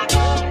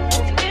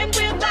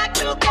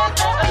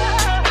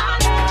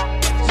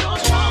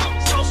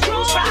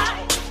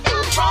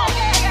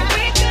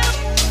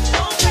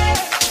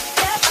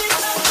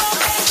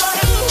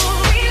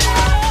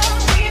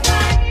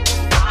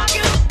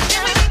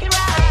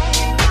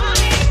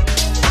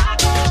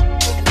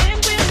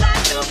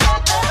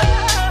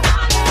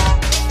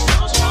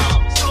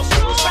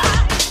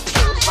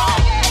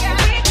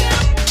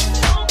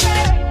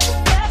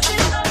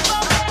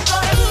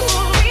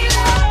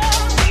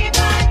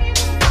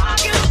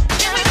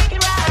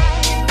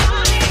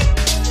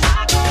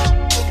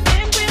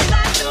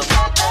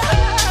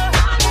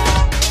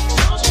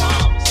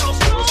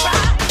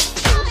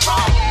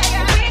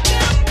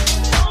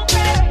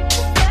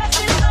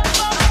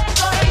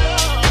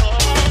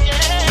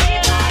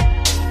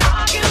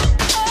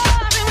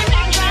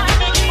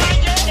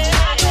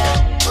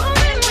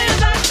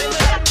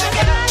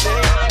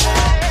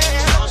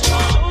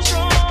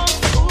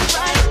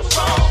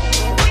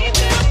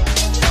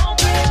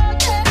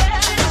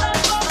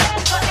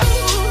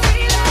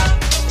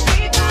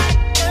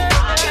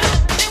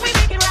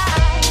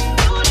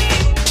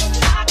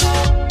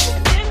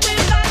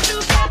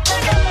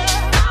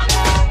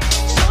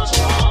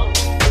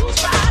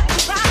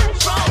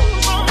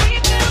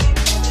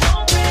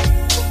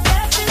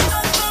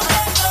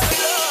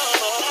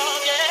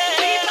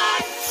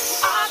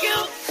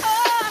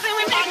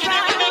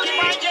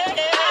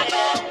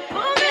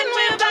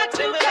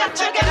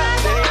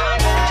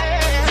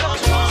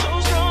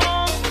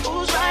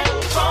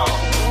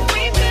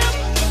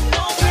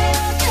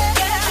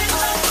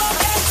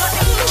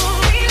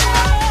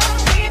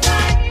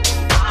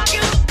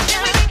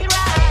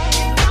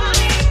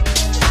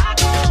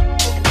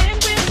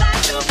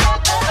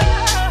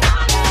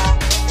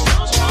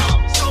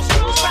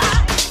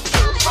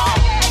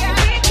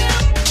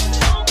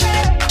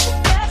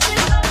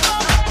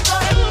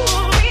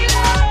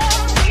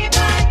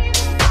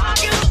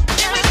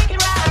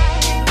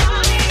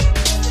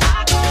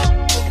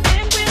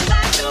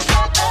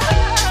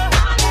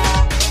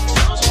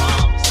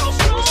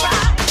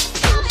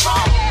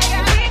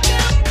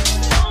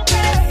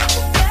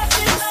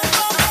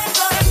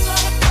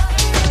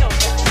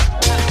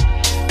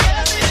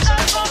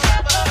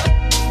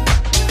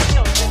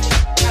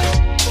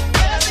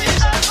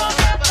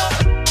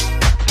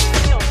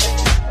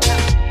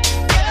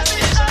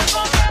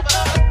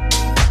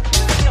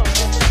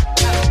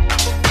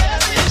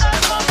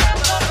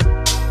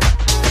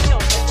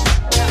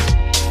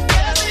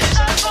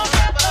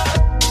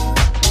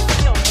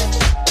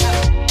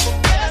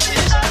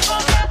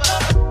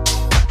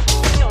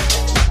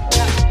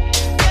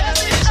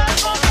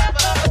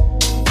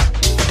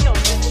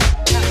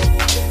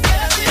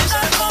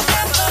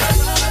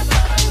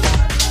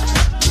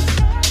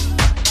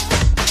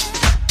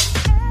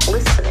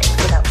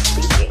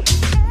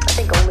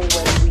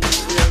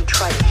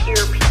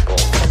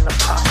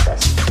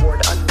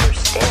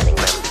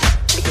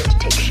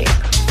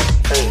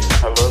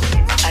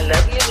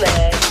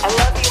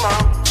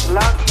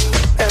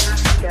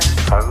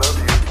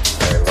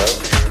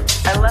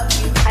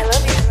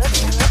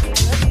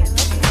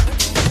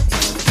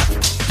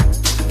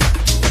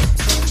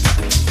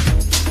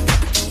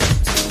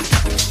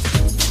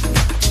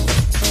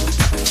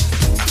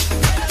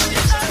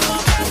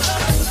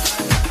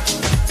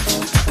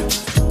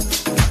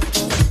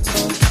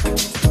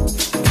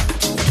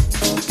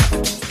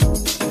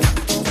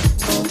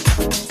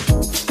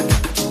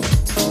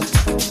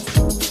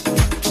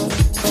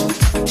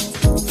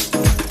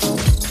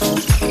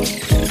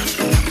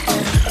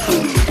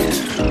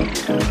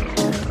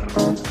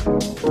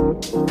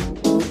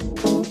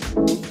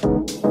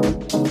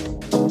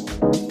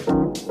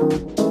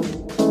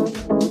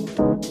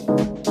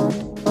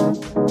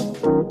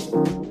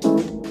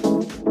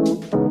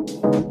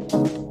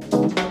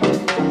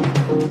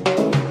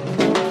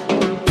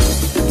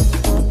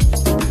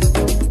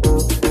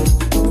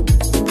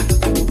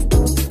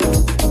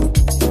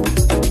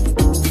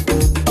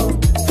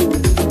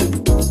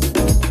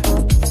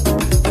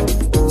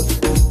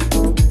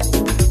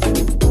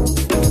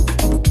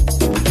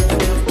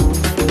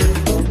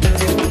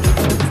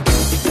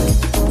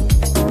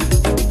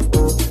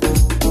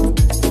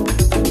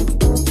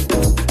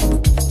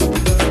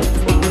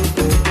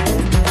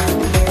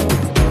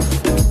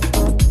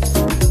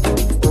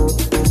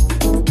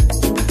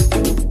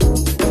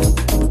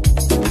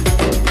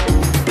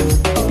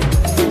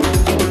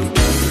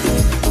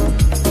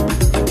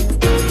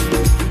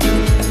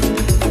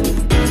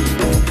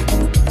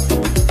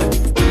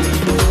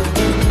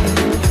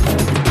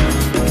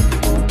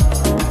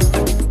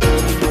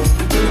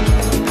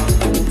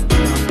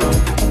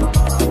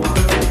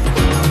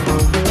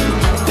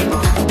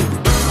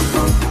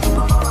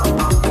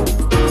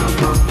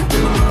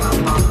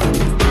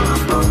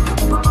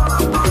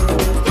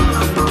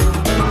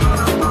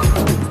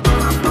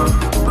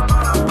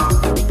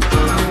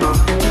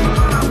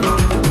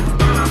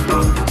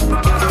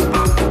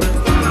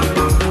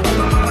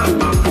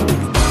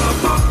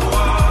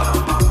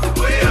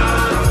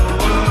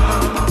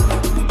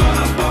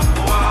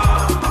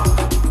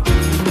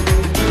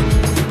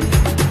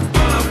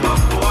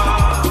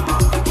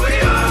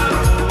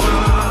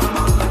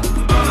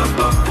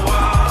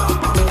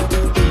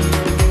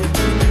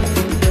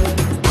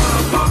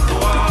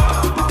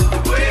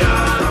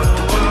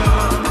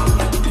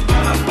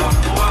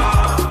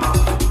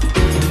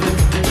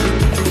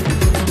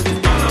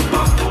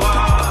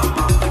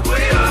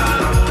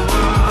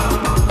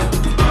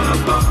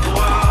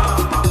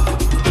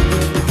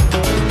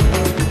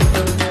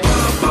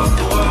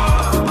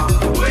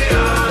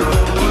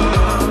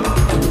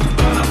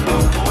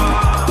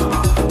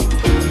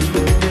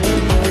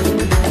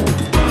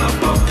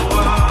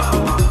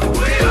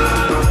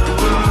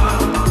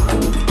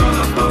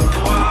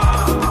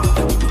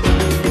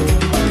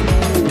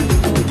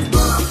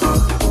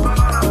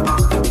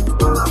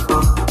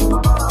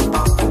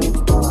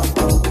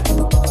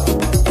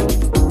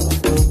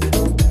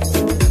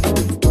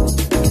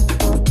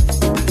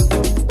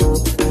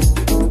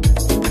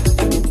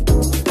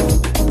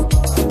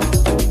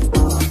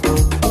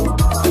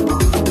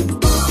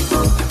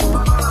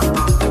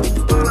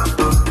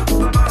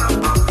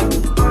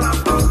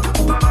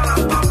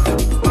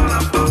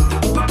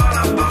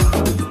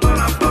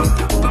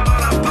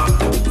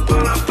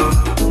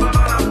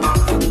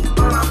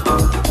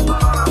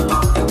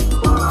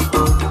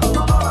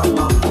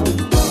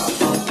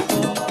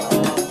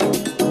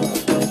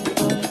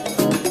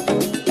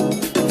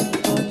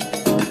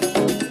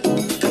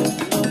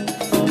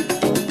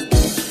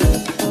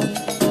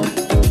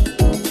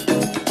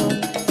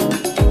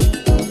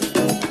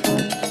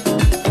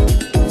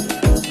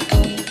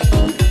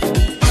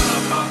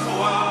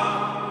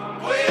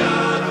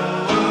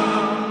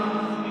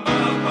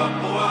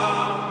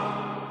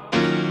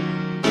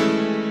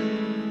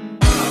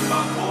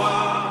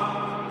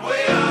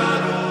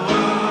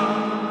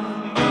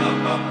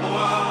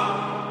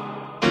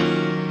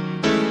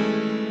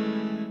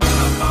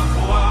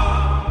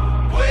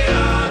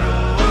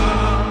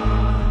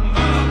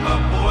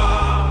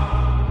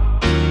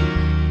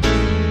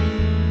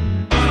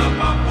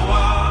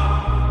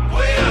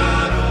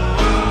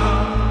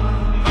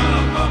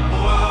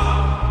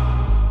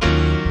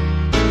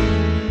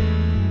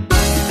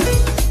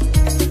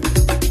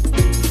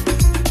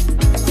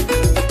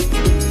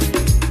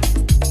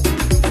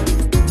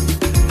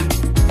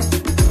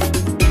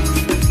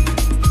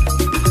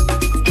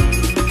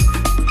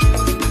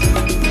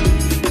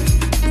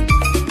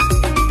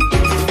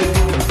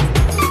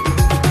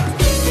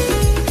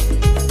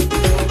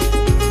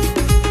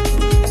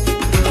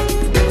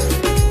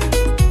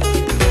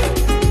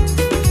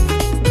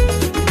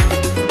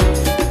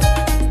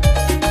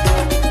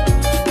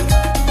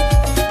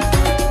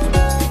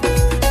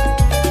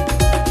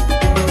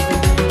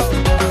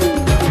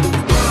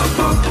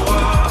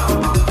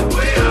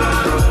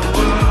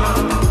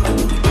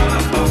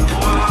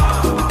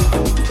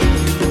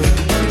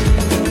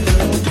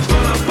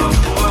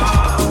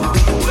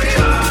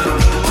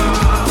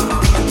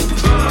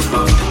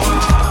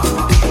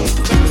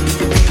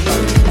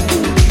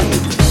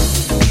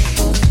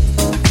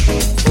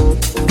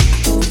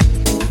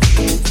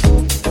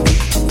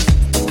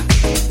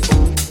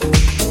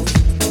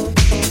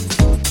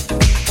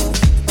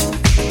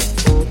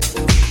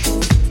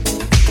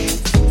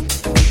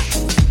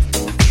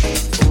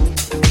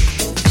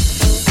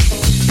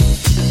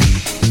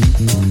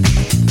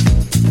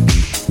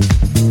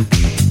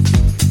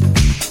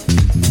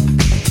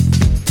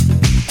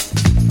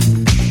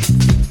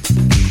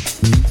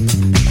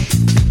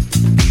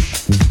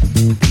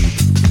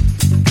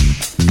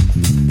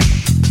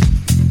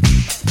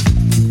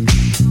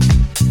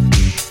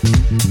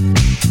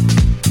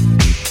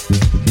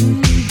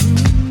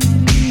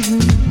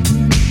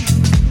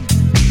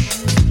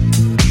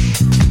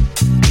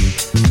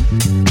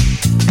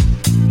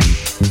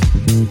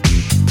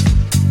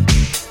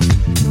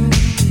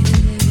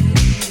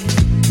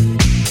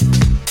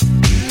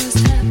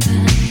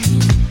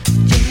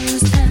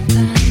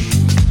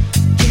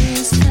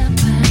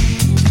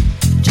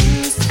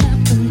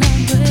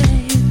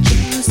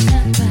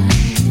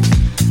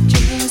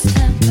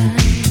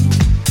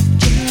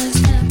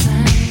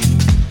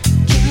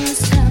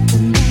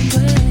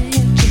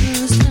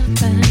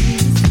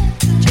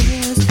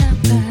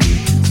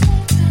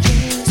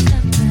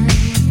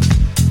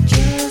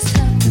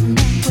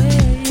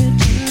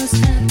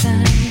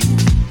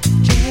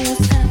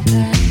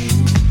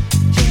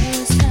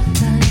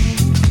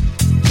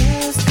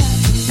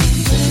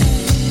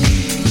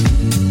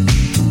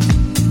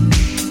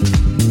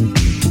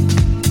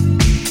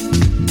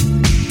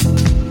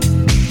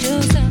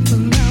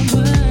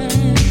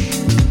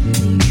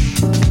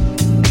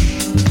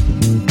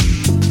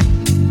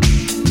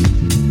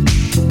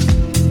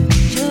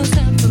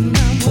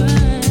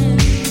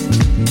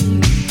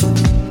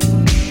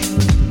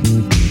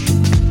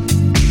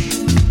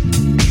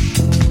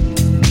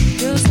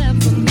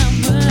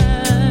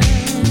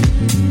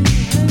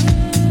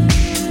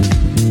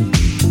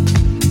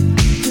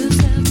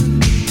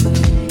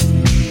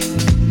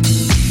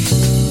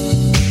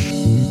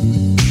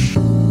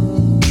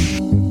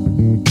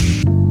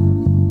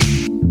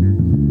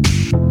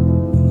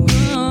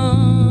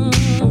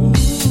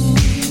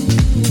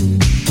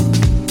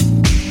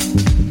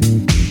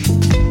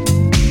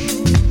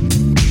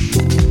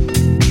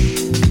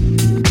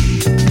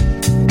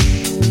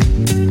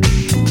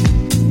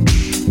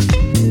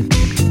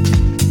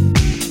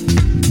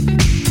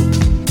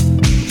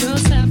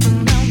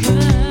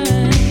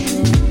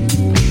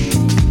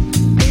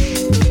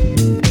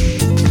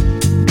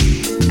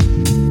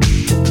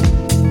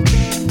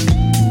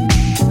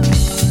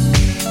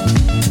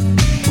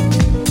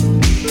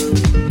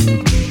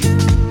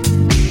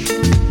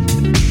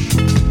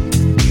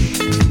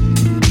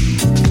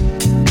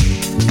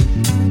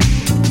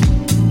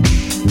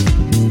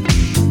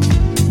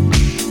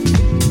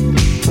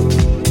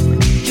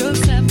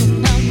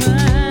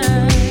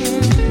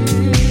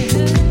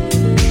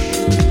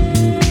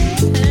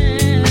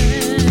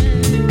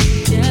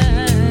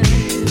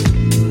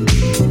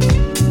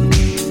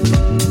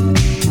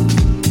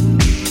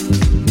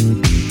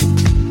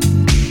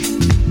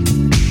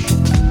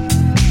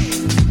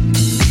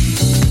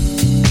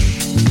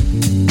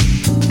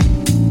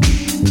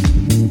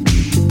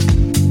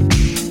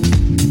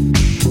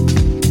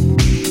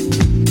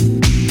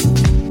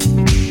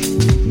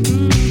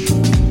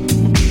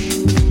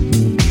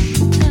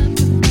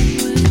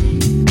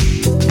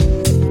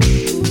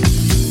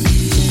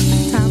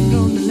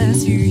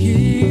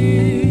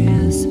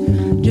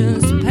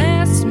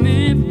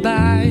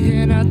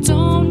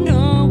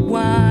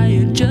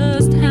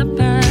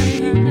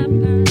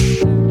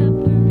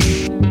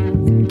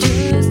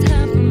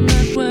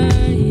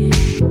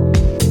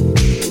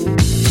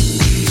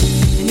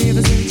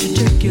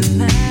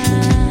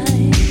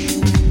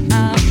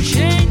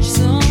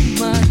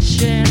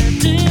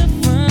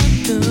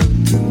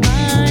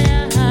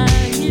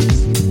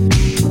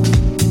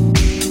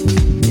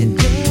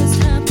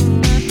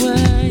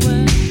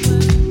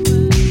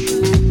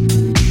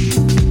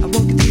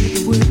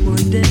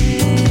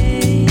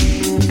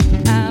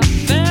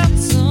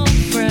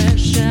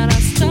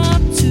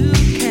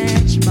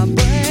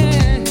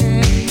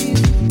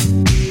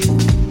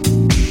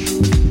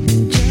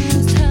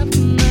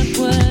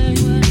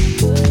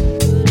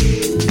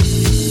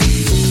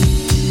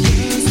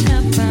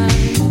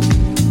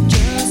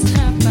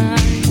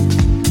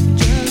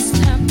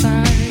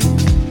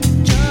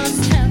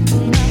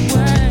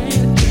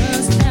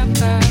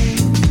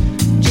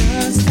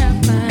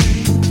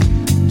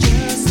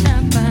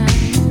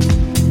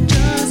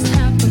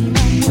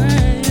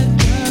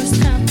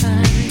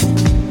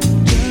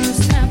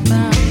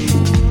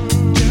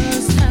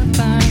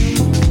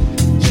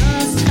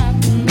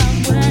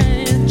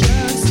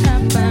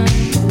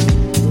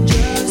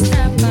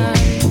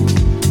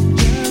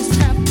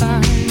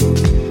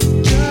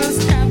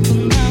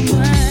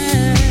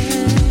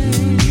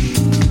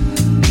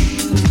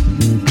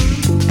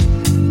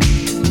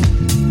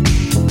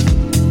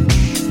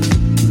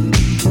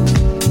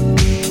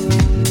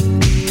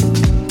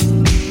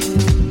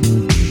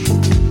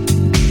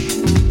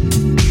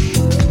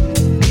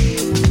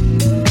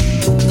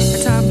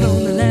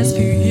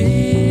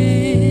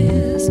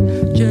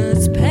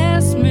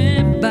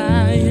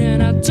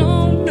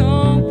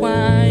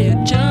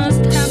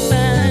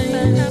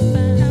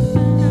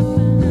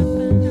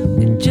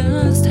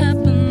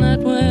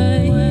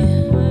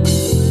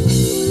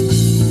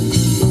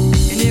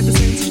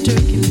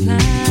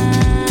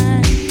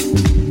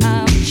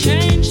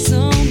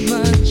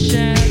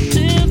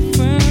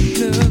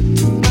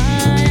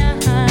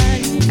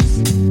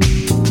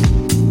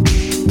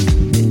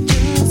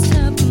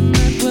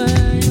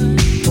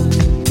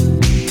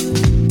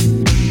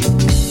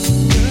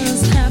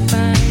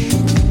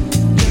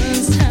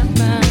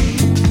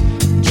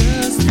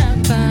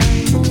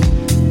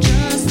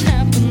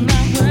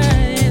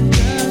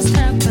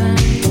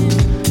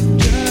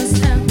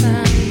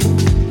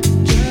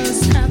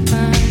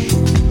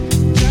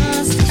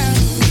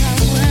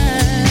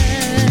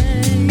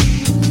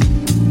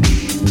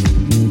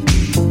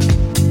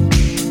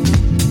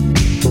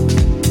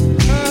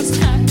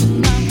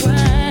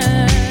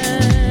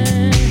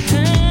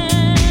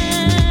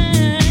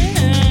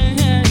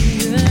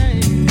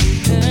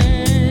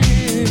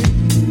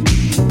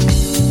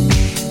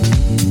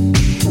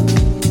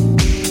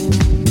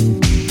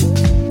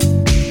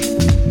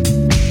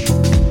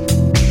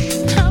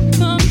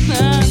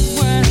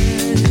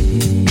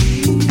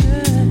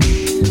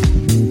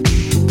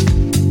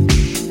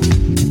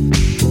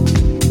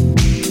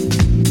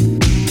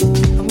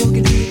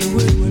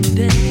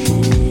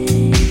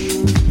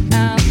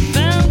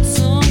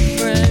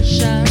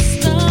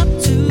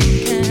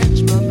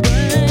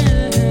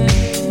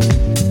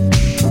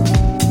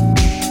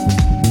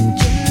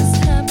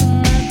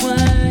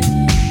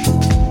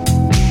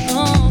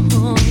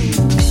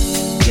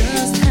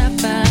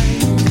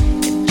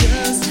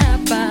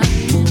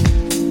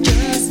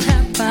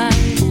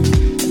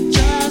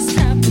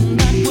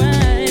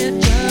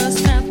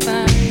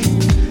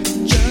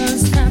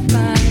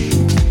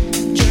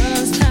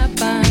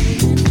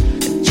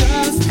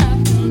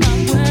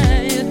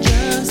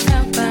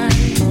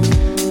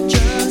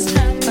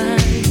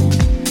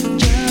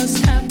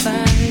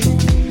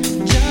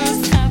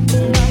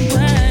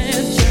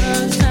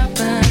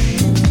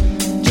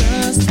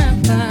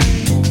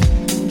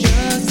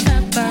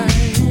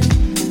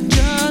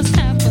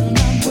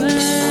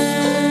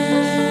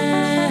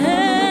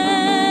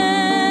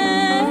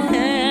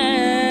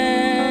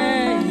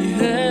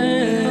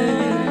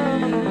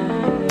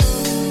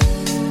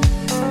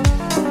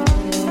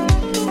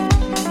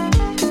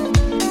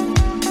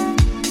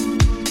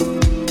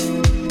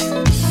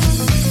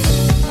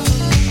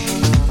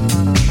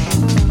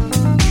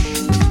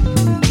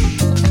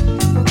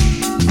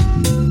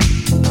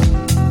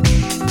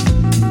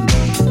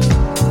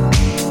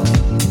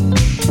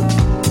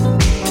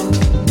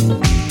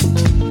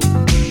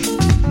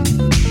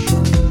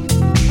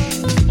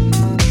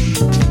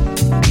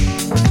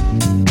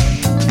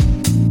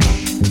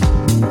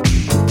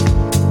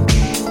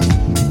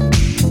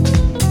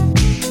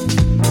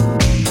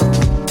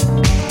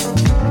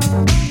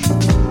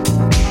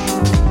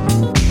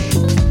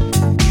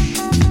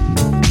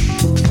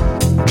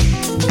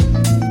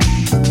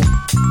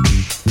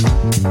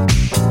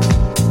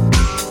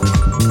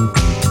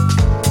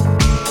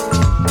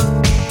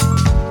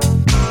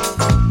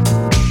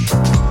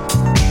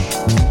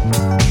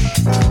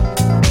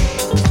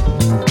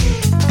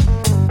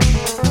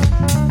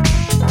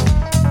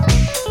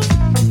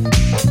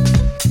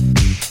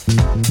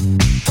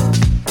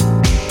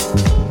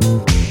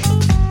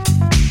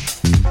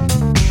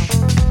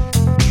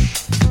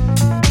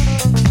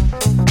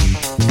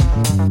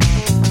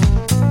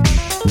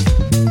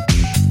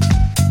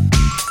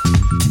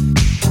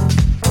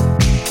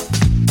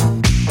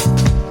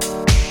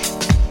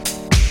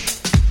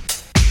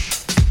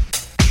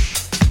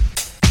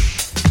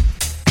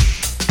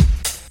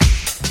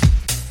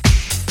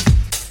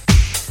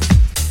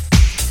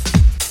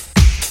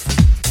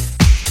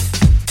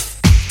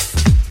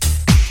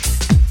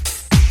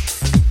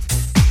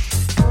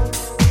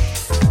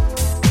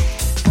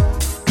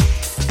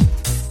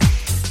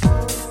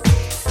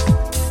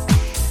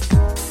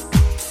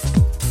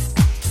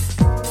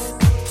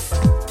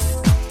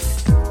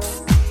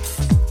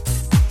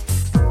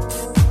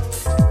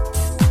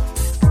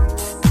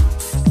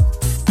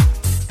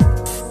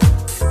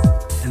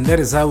 that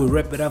is how we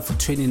wrap it up for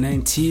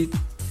 2019.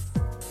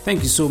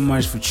 Thank you so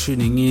much for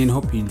tuning in.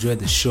 Hope you enjoyed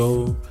the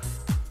show.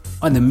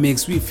 On the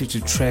mix, we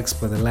featured tracks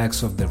by the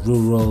likes of the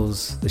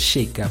Rurals, the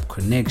Shake Up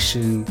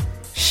Connection,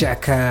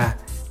 Shaka.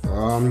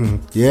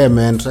 Yeah,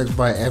 man, tracks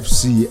by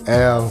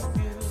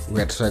FCL.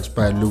 We had tracks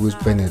by Louis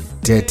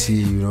Benedetti,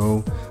 you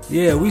know.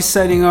 Yeah, we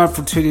signing out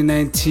for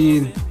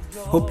 2019.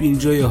 Hope you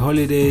enjoy your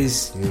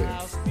holidays.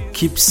 Yeah.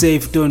 Keep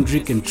safe, don't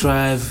drink and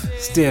drive.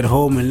 Stay at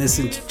home and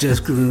listen to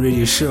Just Groovin'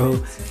 Radio Show.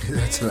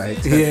 That's right.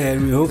 Yeah,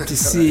 and we hope to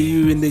see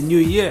you in the new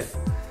year.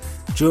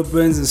 Joe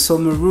Burns and Soul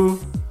Maru.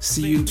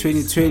 See you in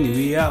 2020.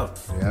 We out.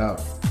 Yeah.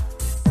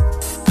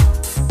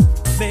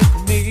 Make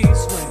me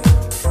sway.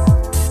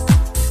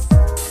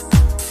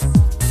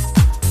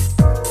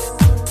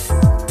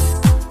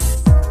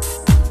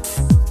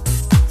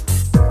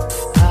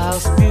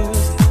 House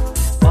music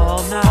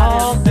all night,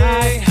 all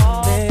day.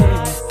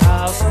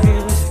 House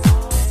music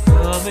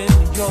coming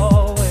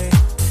your way.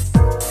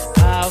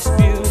 House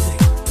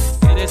music,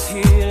 it is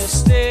here to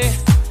stay.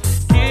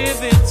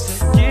 Give it to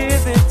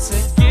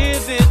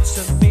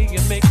me.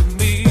 You're making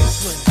me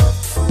sway.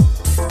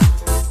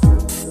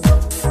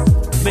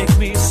 Make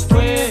me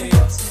sway.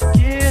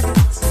 Give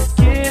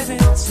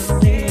it to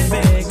me.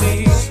 Make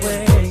me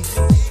sway.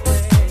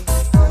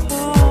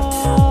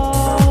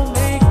 Oh,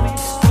 make me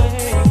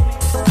sway.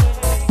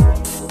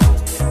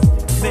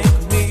 Make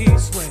me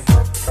sway.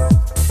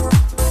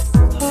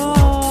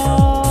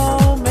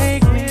 Oh,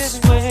 make me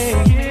sway.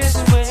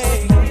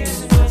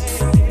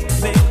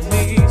 Make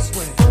me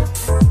sway.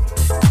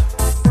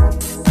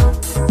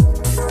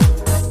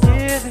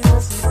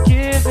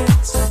 Give it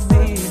to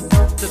me.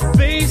 The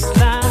bass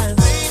line.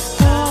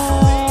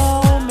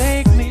 Oh,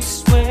 make me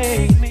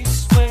sway.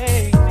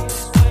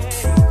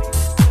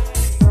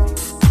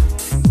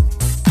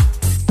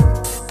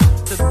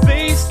 The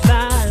bass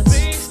line.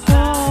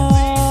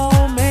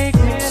 Oh, make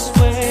me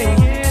sway.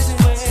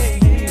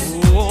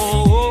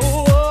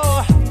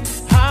 Oh,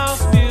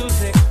 house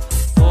music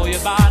for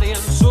your body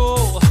and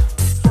soul.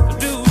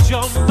 Lose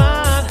your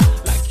mind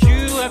like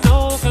you have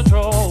no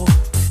control.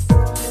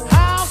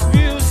 House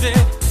music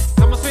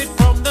coming straight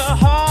from the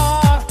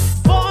heart.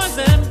 Boys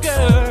and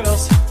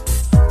girls,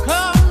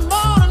 come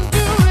on and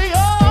do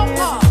your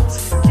part.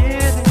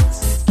 Give it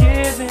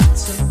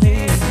to me.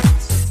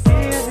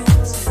 Give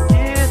it to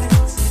me.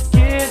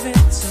 Give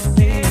it to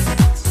me.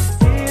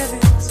 Give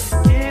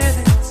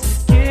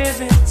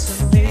it to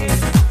me.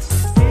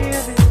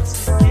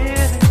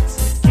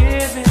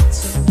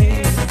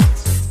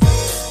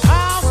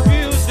 House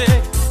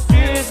music,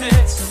 give it to me. House music, give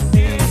it to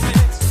me.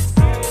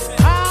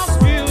 House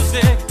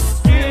music,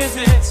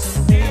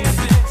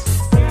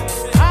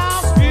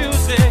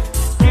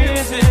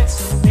 give it to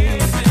me.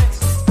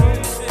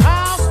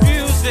 House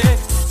music,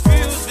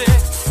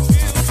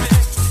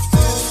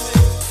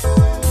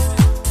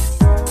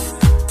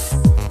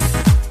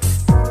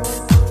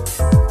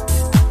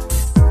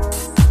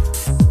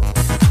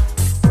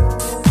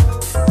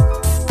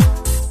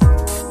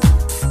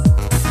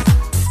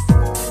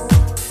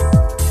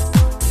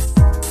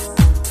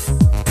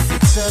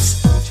 It's a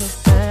spiritual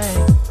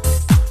thing,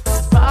 it's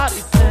a body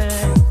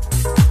thing,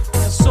 it's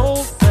a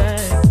soul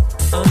thing,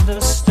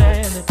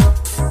 understand it.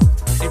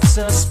 It's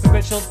a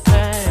spiritual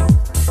thing,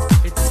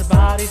 it's a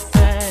body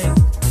thing,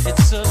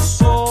 it's a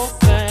soul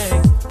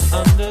thing,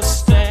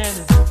 understand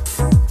it.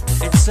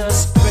 It's a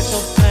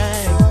spiritual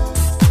thing,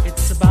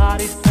 it's a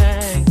body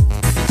thing,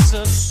 it's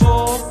a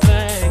soul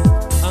thing,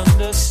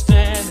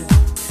 understand it.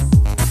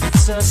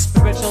 It's a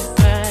spiritual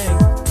thing,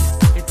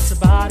 it's a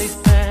body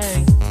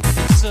thing,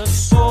 it's a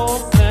soul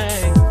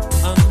thing,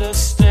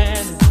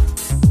 understand it.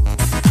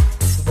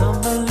 It's an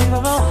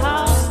unbelievable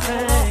house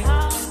thing.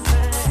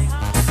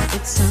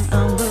 It's an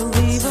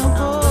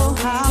unbelievable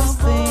house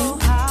thing.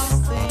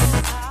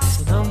 It's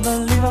an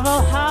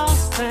unbelievable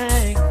house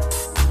thing.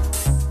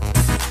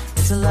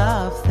 It's a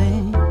love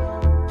thing.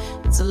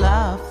 It's a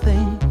love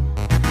thing.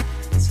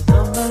 It's an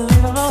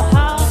unbelievable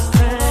house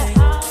thing.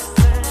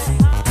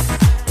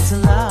 It's a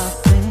love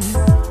thing.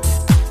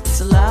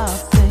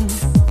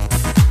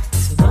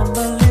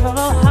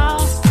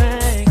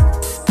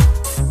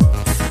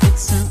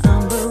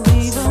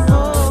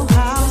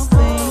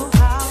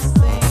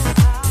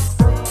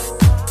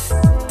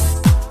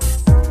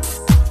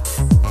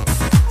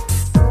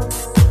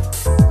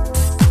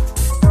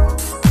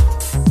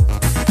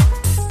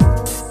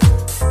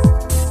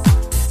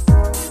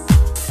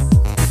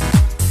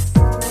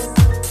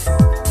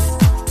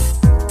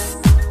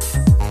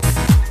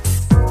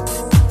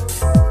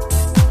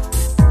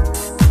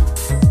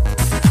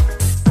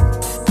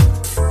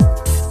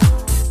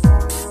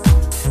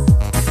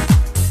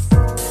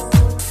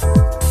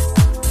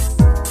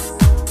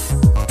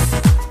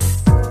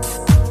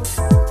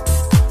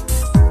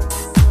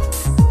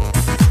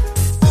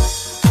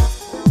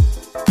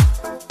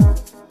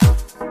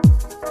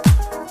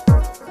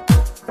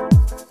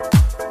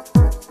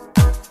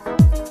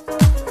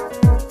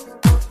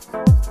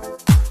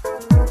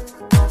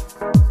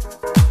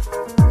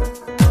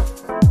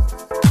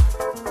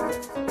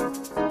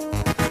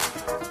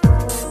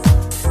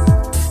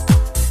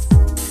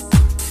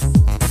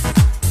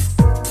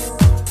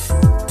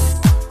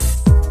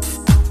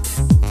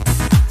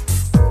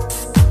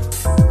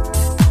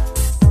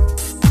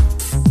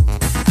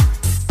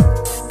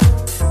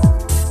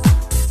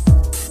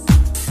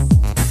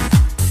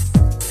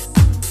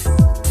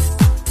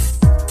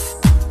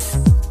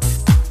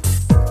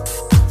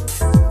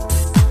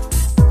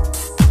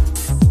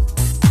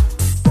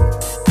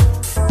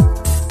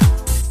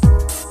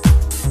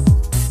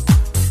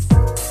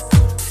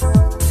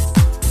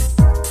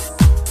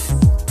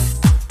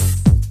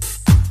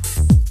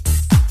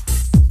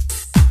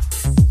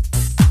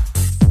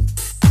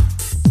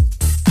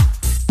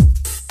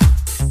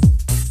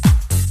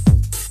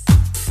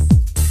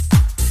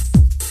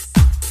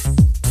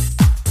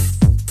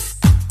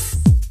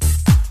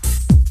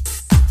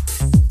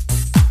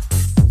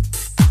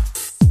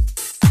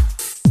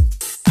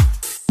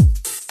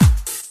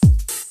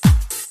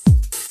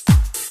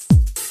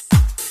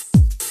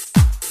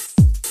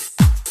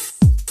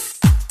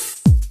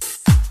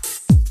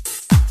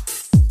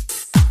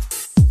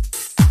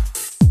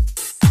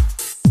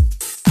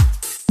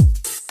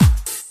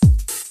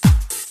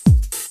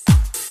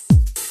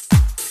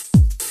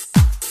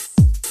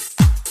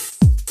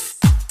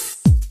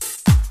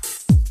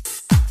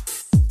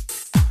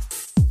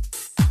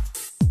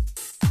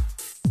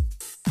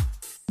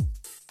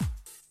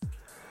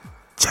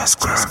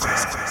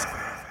 Service.